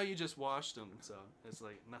 I know you just washed them, so it's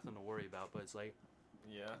like nothing to worry about. But it's like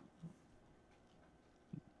Yeah.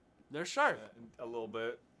 they're sharp. A little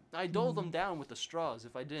bit. I doled them down with the straws.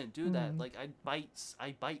 If I didn't do that, Mm. like I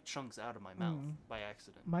bite chunks out of my mouth by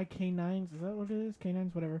accident. My canines, is that what it is?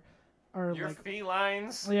 Canines, whatever, are Your like.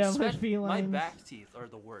 felines. Oh, yeah, my Especially- felines. my back teeth are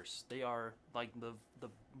the worst. They are like the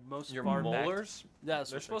most Your far back. molars? Yeah, that's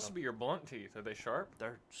They're what supposed to be your blunt teeth. Are they sharp?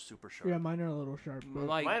 They're super sharp. Yeah, mine are a little sharp. But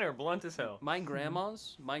Like Mine are blunt as hell. my grandma,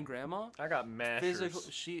 I got mashers. physical.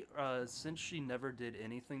 She since she never did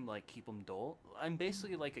anything like keep them dull. I'm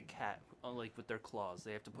basically like a cat, like with their claws.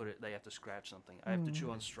 They have to they have to scratch something. I have to chew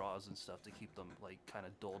on straws and stuff to keep them like kind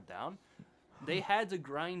of dulled down. They had to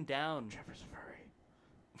grind down. Trevor's a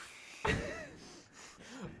furry.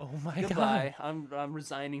 Oh my Goodbye. I'm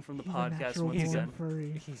resigning from the He's a podcast natural once born again.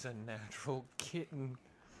 furry. He's a natural kitten.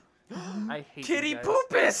 I hate Kitty you guys.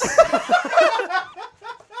 poopus!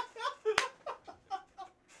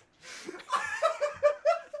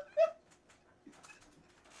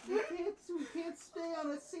 We can't stay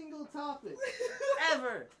on a single topic.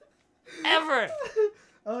 Ever. Ever.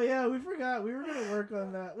 Oh yeah, we forgot. We were gonna work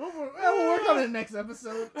on that. We'll work on it next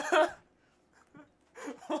episode.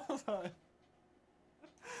 Hold on.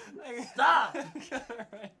 Stop.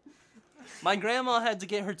 Alright. My grandma had to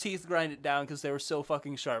get her teeth grinded down because they were so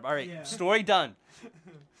fucking sharp. All right, Yeah. story done.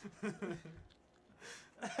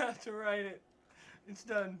 I have to write it. It's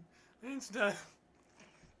done. It's done.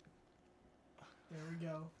 There we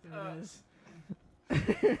go. There it is.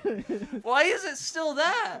 Why is it still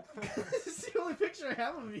that? This is the only picture I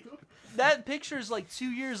have of you. That picture's like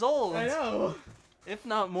 2 years old, I know. if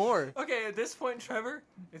not more. Okay, at this point, Trevor,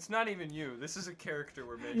 it's not even you. This is a character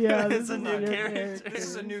we're making. Yeah, It's this a is new your character. This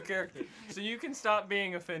is a new character. So you can stop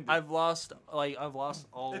being offended. I've lost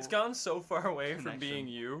all. It's gone so far away from Connection. being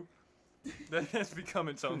you that it's become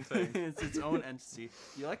its own thing. It's its own entity.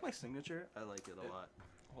 You like my signature? I like it a lot.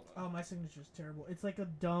 Hold on. Oh, my signature's terrible. It's like a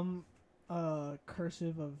dumb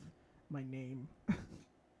cursive of my name.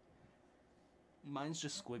 Mine's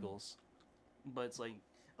just squiggles, but it's like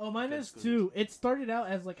Oh, mine Good is schools. too. It started out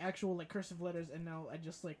as like actual like cursive letters, and now I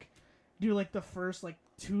just like do like the first like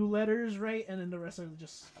 2 letters right, and then the rest are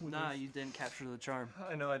just squiggles. nah. You didn't capture the charm.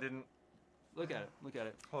 I know I didn't. Look at it. Look at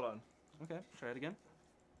it. Hold on. Okay, try it again.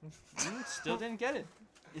 Still didn't get it.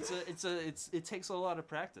 It takes a lot of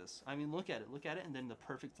practice. I mean, look at it, and then the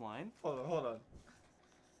perfect line. Hold on.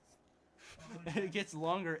 It gets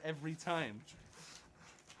longer every time.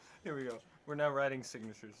 Here we go. We're now writing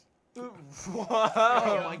signatures. Oh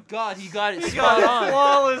Wow. my god, he got it He spot got it on.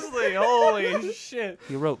 flawlessly. Holy shit.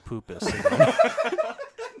 He wrote poopus.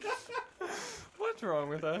 What's wrong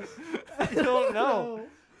with us? I don't know.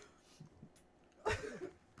 No.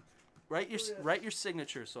 Write your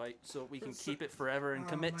signature so we can keep it forever and Oh,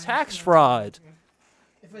 commit mine's tax not- fraud.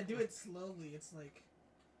 If I do it slowly, it's like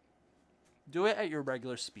Do it at your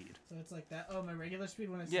regular speed. so. It's like that. Oh, my regular speed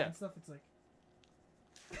when I Yeah. sign stuff, it's like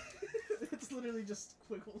it's literally just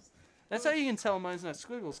squiggles. That's how you can tell mine's not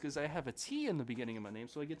squiggles, because I have a T in the beginning of my name,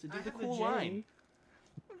 so I get to do I the have a cool J. line.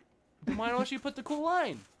 Then why don't you put the cool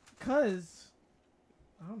line? Cause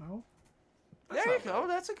I don't know. That's There you not go. bad.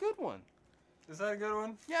 That's a good one. Is that a good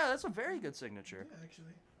one? Yeah, that's a very good signature. Yeah,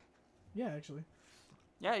 actually. Yeah, actually.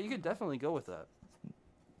 Yeah, you could definitely go with that.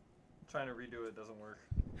 Trying to redo it doesn't work.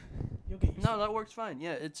 You'll get used No, to it. that works fine.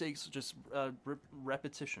 Yeah, it takes just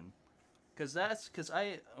repetition. Cause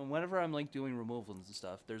whenever I'm like doing removals and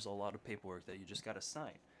stuff, there's a lot of paperwork that you just gotta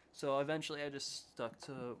sign. So eventually, I just stuck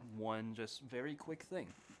to one just very quick thing.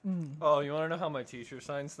 Oh, you want to know how my teacher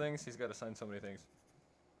signs things? He's got to sign so many things.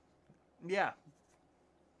 Yeah.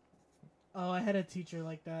 Oh, I had a teacher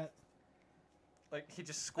like that. Like, he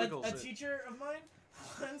just squiggles A it. teacher of mine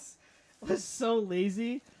once was so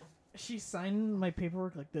lazy. She signed my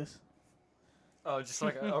paperwork like this. Oh, just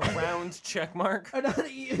like a round check mark? Or not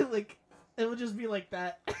even, like, it would just be like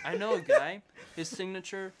that. I know a guy. His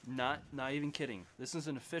signature, not even kidding. This is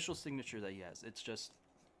an official signature that he has. It's just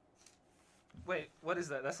Wait, what is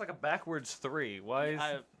that? That's like a backwards 3. Why is...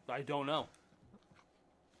 I don't know.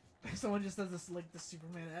 Someone just does this, like, the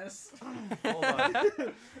Superman S. Hold on.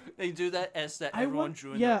 They do that S that I everyone won-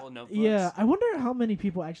 drew in yeah, their whole notebooks. Yeah, I wonder how many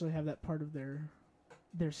people actually have that part of their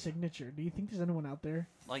signature. Do you think there's anyone out there?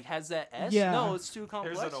 Like has that S? Yeah. No, it's too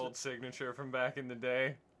complex. Here's an old signature from back in the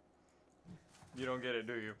day. You don't get it,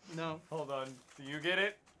 do you? No. Hold on. Do you get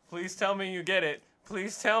it? Please tell me you get it.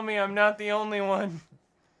 Please tell me I'm not the only one.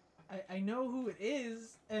 I know who it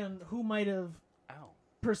is and who might have Ow.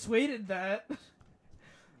 persuaded that.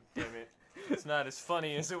 Damn it. It's not as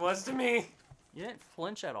funny as it was to me. You didn't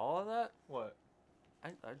flinch at all of that? What? I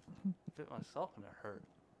bit myself and it hurt.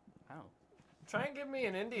 Ow. Try and give me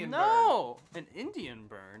an Indian burn. No! An Indian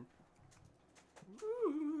burn? Do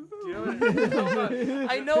you know what it is? Hold on.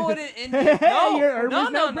 I know what an Indian... Hey, No! your arm No,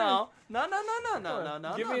 is no, not no. No, no, no, no, no, no,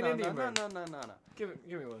 no. Give me an no, Indian no, burn. no, no, no, no. Give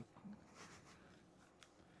me one.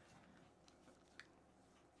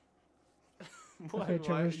 Okay,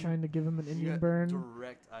 Trevor's trying to give him an You Indian got burn.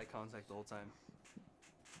 direct eye contact the whole time.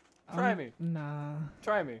 Try me. Nah.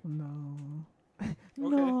 Try me. No. Okay.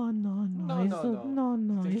 No, No, it's no, o- no.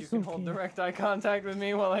 no, Think you it's can okay. hold direct eye contact with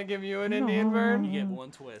me while I give you an Indian burn? You get one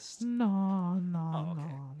twist. No, no, Oh, okay. no.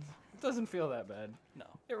 It doesn't feel that bad. No.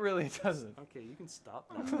 It really doesn't. Okay, you can stop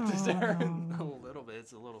No, now. Does it hurt? A little bit.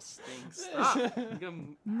 It's a little sting. Stop. You're gonna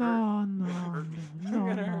No, no, hurt me. no,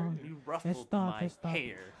 gonna no. hurt You ruffled stop, my stop.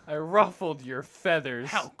 hair. I ruffled your feathers.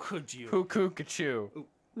 How could you? Cuckoo-ca-choo.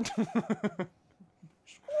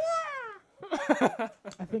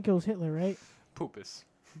 I think it was Hitler, right? Poopus.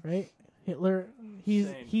 Right? Hitler. He's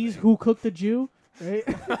Same he's thing. who cooked the Jew, right?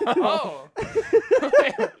 Oh.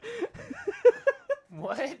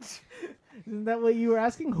 What? Isn't that what you were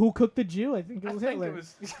asking? Who cooked the Jew? I think it I was think Hitler. it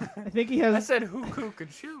was. I think he has. I said who cooked a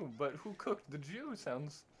Jew, but who cooked the Jew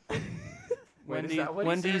sounds. Wait, is that what he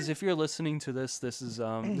Wendy's, said? if you're listening to this, this is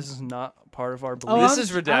not part of our Oh, belief. This I'm,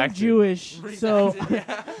 is I'm redacted. Jewish, so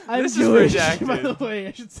Yeah. I'm This is Jewish. By redacted. the way,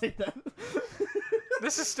 I should say that.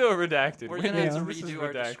 This is still redacted. We're We gonna have need- to this is redo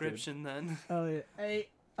our redacted. description then. Oh yeah. Hey,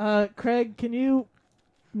 Craig, can you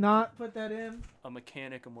not put that in? A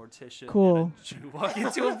mechanic, a mortician, Cool. and a Jew walk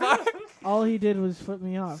into a bar. All he did was flip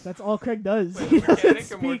me off. That's all Craig does. Wait, He a doesn't mechanic, a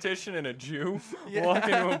speak. mortician, and a Jew Yeah. walk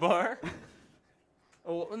into a bar.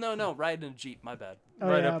 Oh no, ride in a Jeep. My bad. Oh,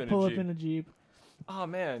 Right yeah, up in a pull up Jeep. in a Jeep. Oh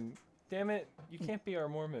man, damn it! You can't be our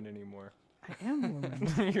Mormon anymore. I am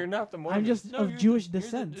Mormon. You're not the Mormon. I'm just No, of you're Jewish the- you're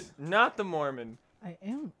the descent. not the Mormon. I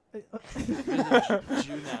am. You're the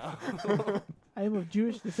Jew now. I am of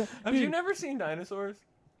Jewish descent. Have you Dude, never seen Dinosaurs?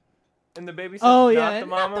 And the baby says, Oh "Not yeah, the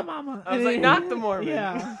mama." not the mama. I was like, "Not the Mormon."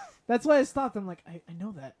 Yeah, that's why I stopped. I'm like, I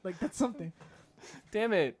know that. Like that's something.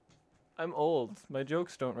 Damn it! I'm old. My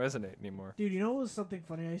jokes don't resonate anymore. Dude, you know what was something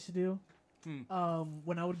funny I used to do?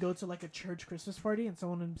 When I would go to like a church Christmas party and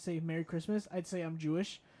someone would say Merry Christmas, I'd say I'm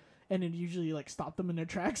Jewish, and it usually like stop them in their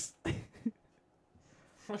tracks.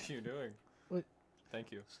 What are you doing? What?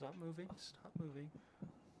 Thank you. Stop moving. Stop moving.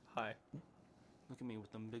 Hi. Look at me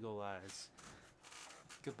with them big old eyes.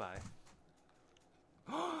 Goodbye.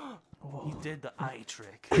 He did the eye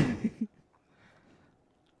trick.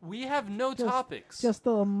 We have no topics. Just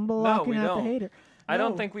blocking we out don't. the hater. I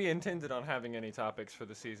don't No. think we intended on having any topics for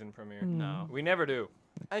the season premiere. No. We never do.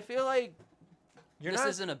 I feel like You're this not.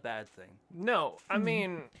 isn't a bad thing. No, I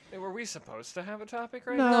mean, were we supposed to have a topic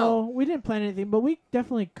right No, now? we didn't plan anything, but we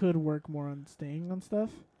definitely could work more on staying on stuff.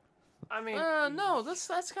 I mean, No,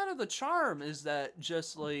 that's kind of the charm. Is that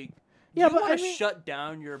just like Yeah, you but want I to mean- shut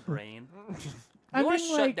down your brain? I You want to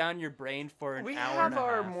mean, shut like- down your brain for an we hour have and a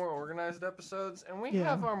our half. more organized episodes, and we Yeah.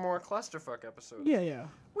 have our more clusterfuck episodes. Yeah.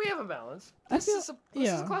 We have a balance. I This feel- is a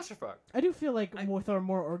yeah. clusterfuck. I do feel like with our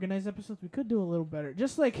more organized episodes, we could do a little better.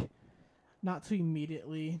 Just like, not to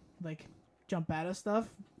immediately like jump out of stuff.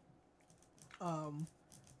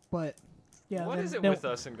 But yeah. What then- is it then with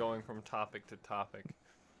us in going from topic to topic?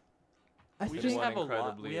 I We In just think have a one lot-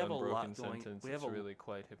 incredibly we have a unbroken lot going- sentence. we have It's a- really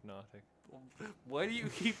quite hypnotic. Why do you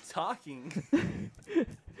keep talking?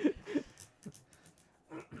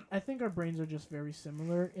 I think our brains are just very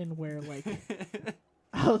similar in where like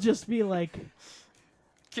I'll just be like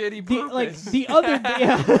Kitty the poopus. like the other day,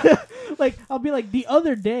 yeah. Like I'll be like the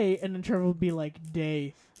other day, and then Trevor will be like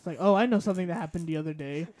day. It's like, oh, I know something that happened the other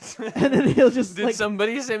day, and then he'll just Did like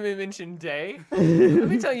somebody say me mention Day? Let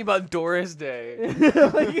me tell you about Doris Day.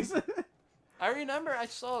 like he's, I remember I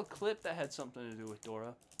saw a clip that had something to do with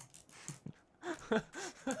Dora.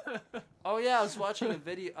 Oh yeah, I was watching a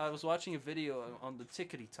video. On the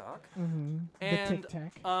Tickety Talk, the and Tic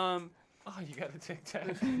Tac. Oh, you got a Tic Tac.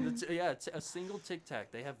 it's a single Tic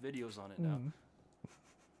Tac. They have videos on it now. Mm.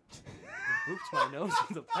 I booped my nose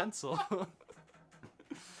with a pencil.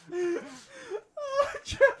 Oh,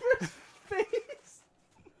 Trevor's face.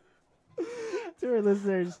 To our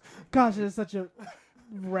listeners, gosh, it is such a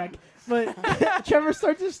wreck. But Trevor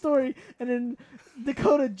starts his story, and then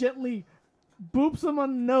Dakota gently boops him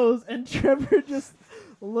on the nose, and Trevor just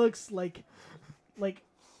looks like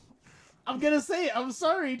I'm gonna say it. I'm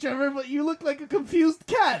sorry, Trevor, but you look like a confused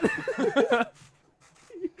cat.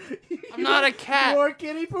 I'm not a cat. You're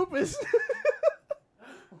Kitty Poopus.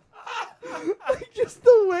 Like, just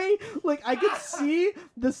the way, like, I could see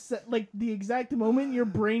the exact moment your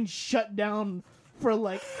brain shut down for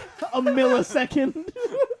like a millisecond.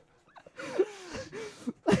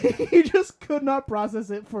 You just could not process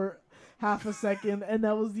it for half a second, and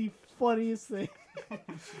that was the funniest thing.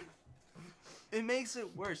 It makes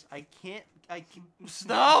it worse. I can't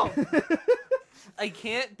stop. I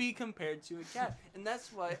can't be compared to a cat, and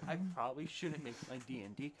that's why I probably shouldn't make my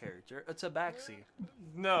D&D character a tabaxi.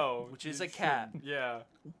 No. Which is you a cat. shouldn't. Yeah.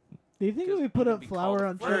 Do you think if we I'm put gonna a be flower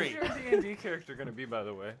called on a Where's furry. your D&D character going to be, by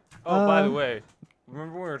the way? Oh, by the way,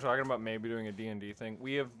 remember when we were talking about maybe doing a D&D thing?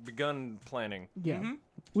 We have begun planning. Yeah, Mhm.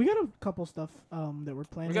 we got a couple stuff that we're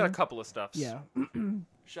planning. We got a couple of stuffs. Yeah.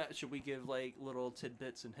 Should we give like little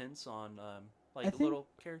tidbits and hints on I like think- little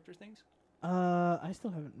character things? I still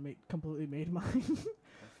haven't completely made mine.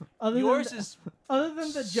 Yours is other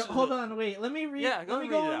than the so- hold on, wait. Let me read. Yeah, go let me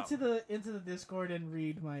read go it into the Discord and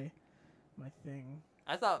read my thing.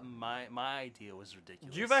 I thought my idea was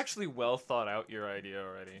ridiculous. You've actually well thought out your idea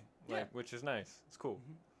already, like, Yeah. which is nice. It's cool.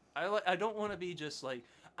 I don't want to be just like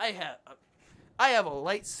I have a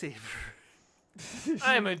lightsaber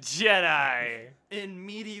I'm a Jedi. in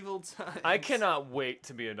medieval times. I cannot wait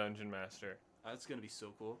to be a dungeon master. That's gonna be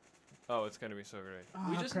so cool. Oh, it's gonna be so great.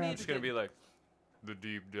 We Oh, just crap. need It's gonna be like the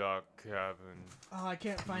deep dark cavern. Oh, I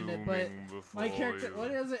can't find it, but looming my before character. you.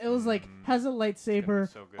 What is it? It was like Mm. has a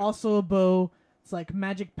lightsaber, so good. also a bow. It's like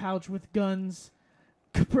magic pouch with guns.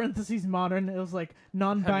 Parentheses modern. It was like Have you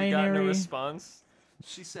gotten a non-binary. response?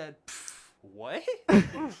 She said, "Pff, "What?"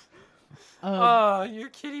 Oh, you're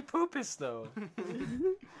Kitty Poopus though.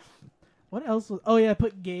 What else was? Oh yeah, I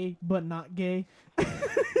put gay but not gay. you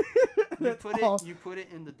That's put all. it. You put it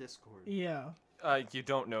in the Discord. Yeah. You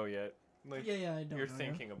don't know yet. Like, Yeah, I don't you're know.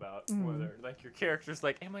 thinking about Mm. whether, like, your character's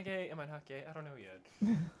like, am I gay? Am I not gay? I don't know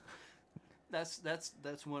yet.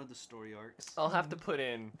 That's one of the story arcs. I'll have to put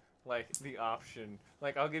in like the option.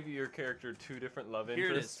 Like, I'll give you your character 2 different love Here it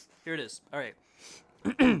interests. is. Here it is. All right.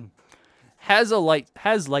 has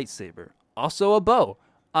lightsaber, also a bow,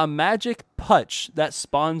 a magic punch that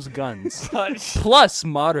spawns guns, Punch. plus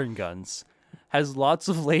modern guns. Has lots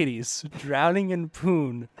of ladies, drowning in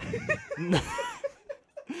poon.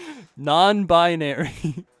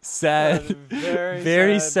 Non-binary, sad,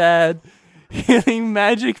 Very sad. Healing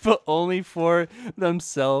magic, but only for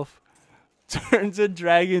themselves. Turns a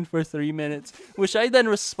dragon for 3 minutes, which I then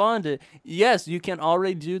responded, yes, you can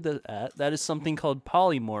already do that. That is something called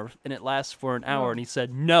polymorph, and it lasts for an hour. And he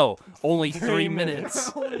said, no, only 3 minutes.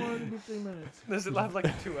 I only wanted to do 3 minutes. Does it have like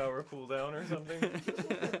a 2-hour cooldown or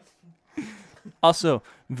something? Also,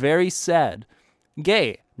 very sad.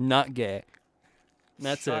 Gay, not gay.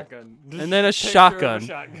 That's Shotgun. And then a Picture of shotgun.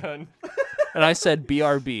 shotgun. it. And I said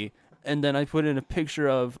BRB. And then I put in a picture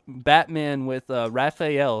of Batman with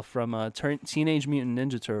Raphael from Teenage Mutant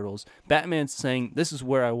Ninja Turtles. Batman's saying, this is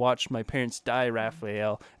where I watched my parents die,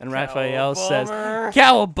 Raphael. And Raphael says,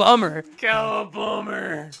 Cowabummer.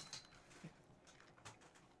 Cowabummer.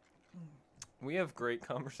 We have great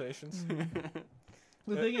conversations.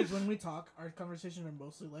 The thing is, when we talk, our conversations are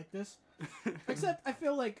mostly like this. Except, I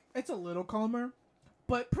feel like it's a little calmer,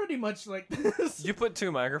 but pretty much like this. You put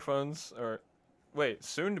 2 microphones, or wait,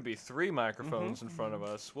 soon to be 3 microphones in front of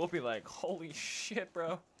us. We'll be like, holy shit,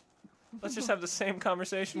 bro. Let's just have the same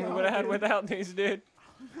conversation we Yeah, would have had dude. without these, dude.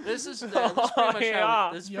 This is pretty much how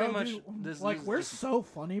Yeah. this is Yo, pretty much dude, this like, is- we're this- so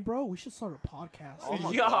funny, bro. We should start a podcast. Oh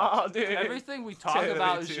my yeah, God. dude. everything we talk Dude,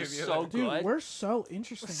 about is dude, just dude. so Dude, good. we're so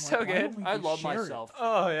interesting. So like, why good. don't we I just love share it? myself.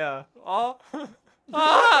 Oh, yeah. Oh.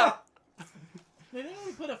 Ah! They didn't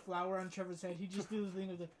really put a flower on Trevor's head. He just do the thing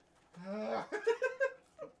of the.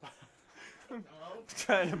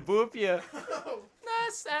 Trying to boop you.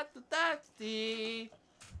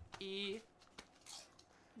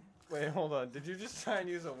 Wait, hold on. Did you just try and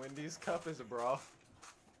use a Wendy's cup as a bra?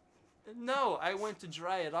 No, I went to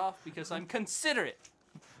dry it off because I'm considerate.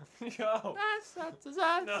 Yo.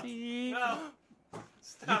 No. You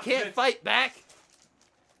Stop can't it. fight back.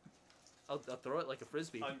 I'll throw it like a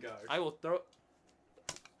frisbee. On guard. I will throw.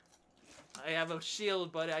 I have a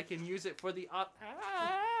shield, but I can use it for the.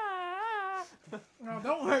 No,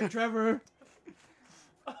 don't hurt Trevor.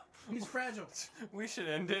 He's fragile. We should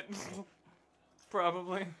end it.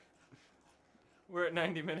 Probably. We're at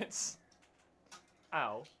 90 minutes.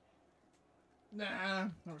 Ow. Nah.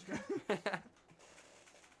 That was good.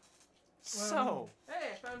 So.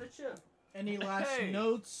 Hey, I found a chip. Any last Hey.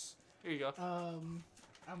 notes? Here you go.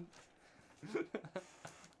 I'm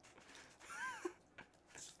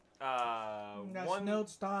last One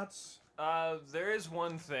notes, thoughts. there is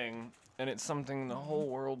one thing, and it's something the whole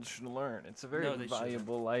world should learn. It's a very No, they shouldn't.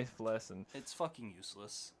 valuable life lesson. It's fucking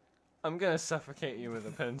useless. I'm gonna suffocate you with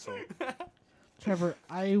a pencil. Trevor,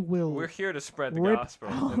 I will. We're here to spread the Rip gospel,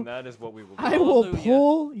 out. and that is what we will do. I will Hallelujah.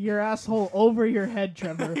 pull your asshole over your head,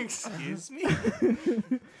 Trevor. Excuse me.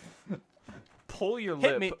 Pull your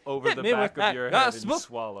Hit lip me. over Hit the me back with of your that head and gospel.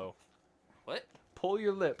 swallow. What? Pull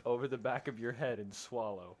your lip over the back of your head and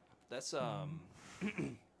swallow. That's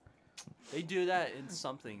They do that in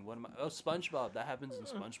something. What am I? Oh, SpongeBob. That happens in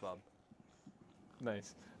SpongeBob.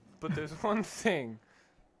 Nice. But there's one thing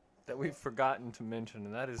that we've forgotten to mention,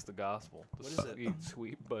 and that is the gospel. The What is it? sweet,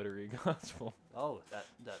 sweet, buttery gospel. Oh, that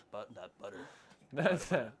butter. That butter. Nut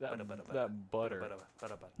butter.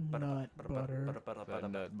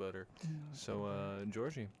 That nut butter. So,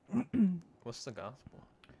 Georgie, what's the gospel?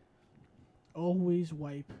 Always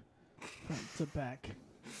wipe front to back.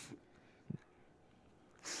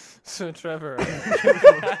 So, Trevor.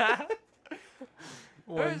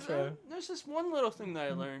 There's this one little thing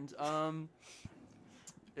that I learned.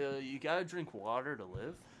 You gotta drink water to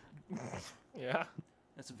live. Yeah.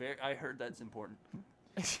 I heard that's important.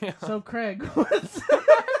 Yeah. So, Craig, what's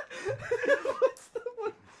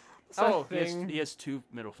Oh, He has two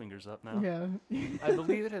middle fingers up now. yeah. I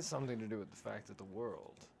believe it has something to do with the fact that the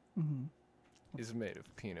world Mhm. is made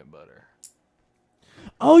of peanut butter.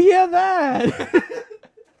 Oh yeah, that.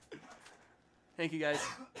 Thank you guys.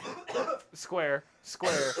 Square.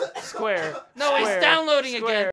 No, he's square, downloading square. again.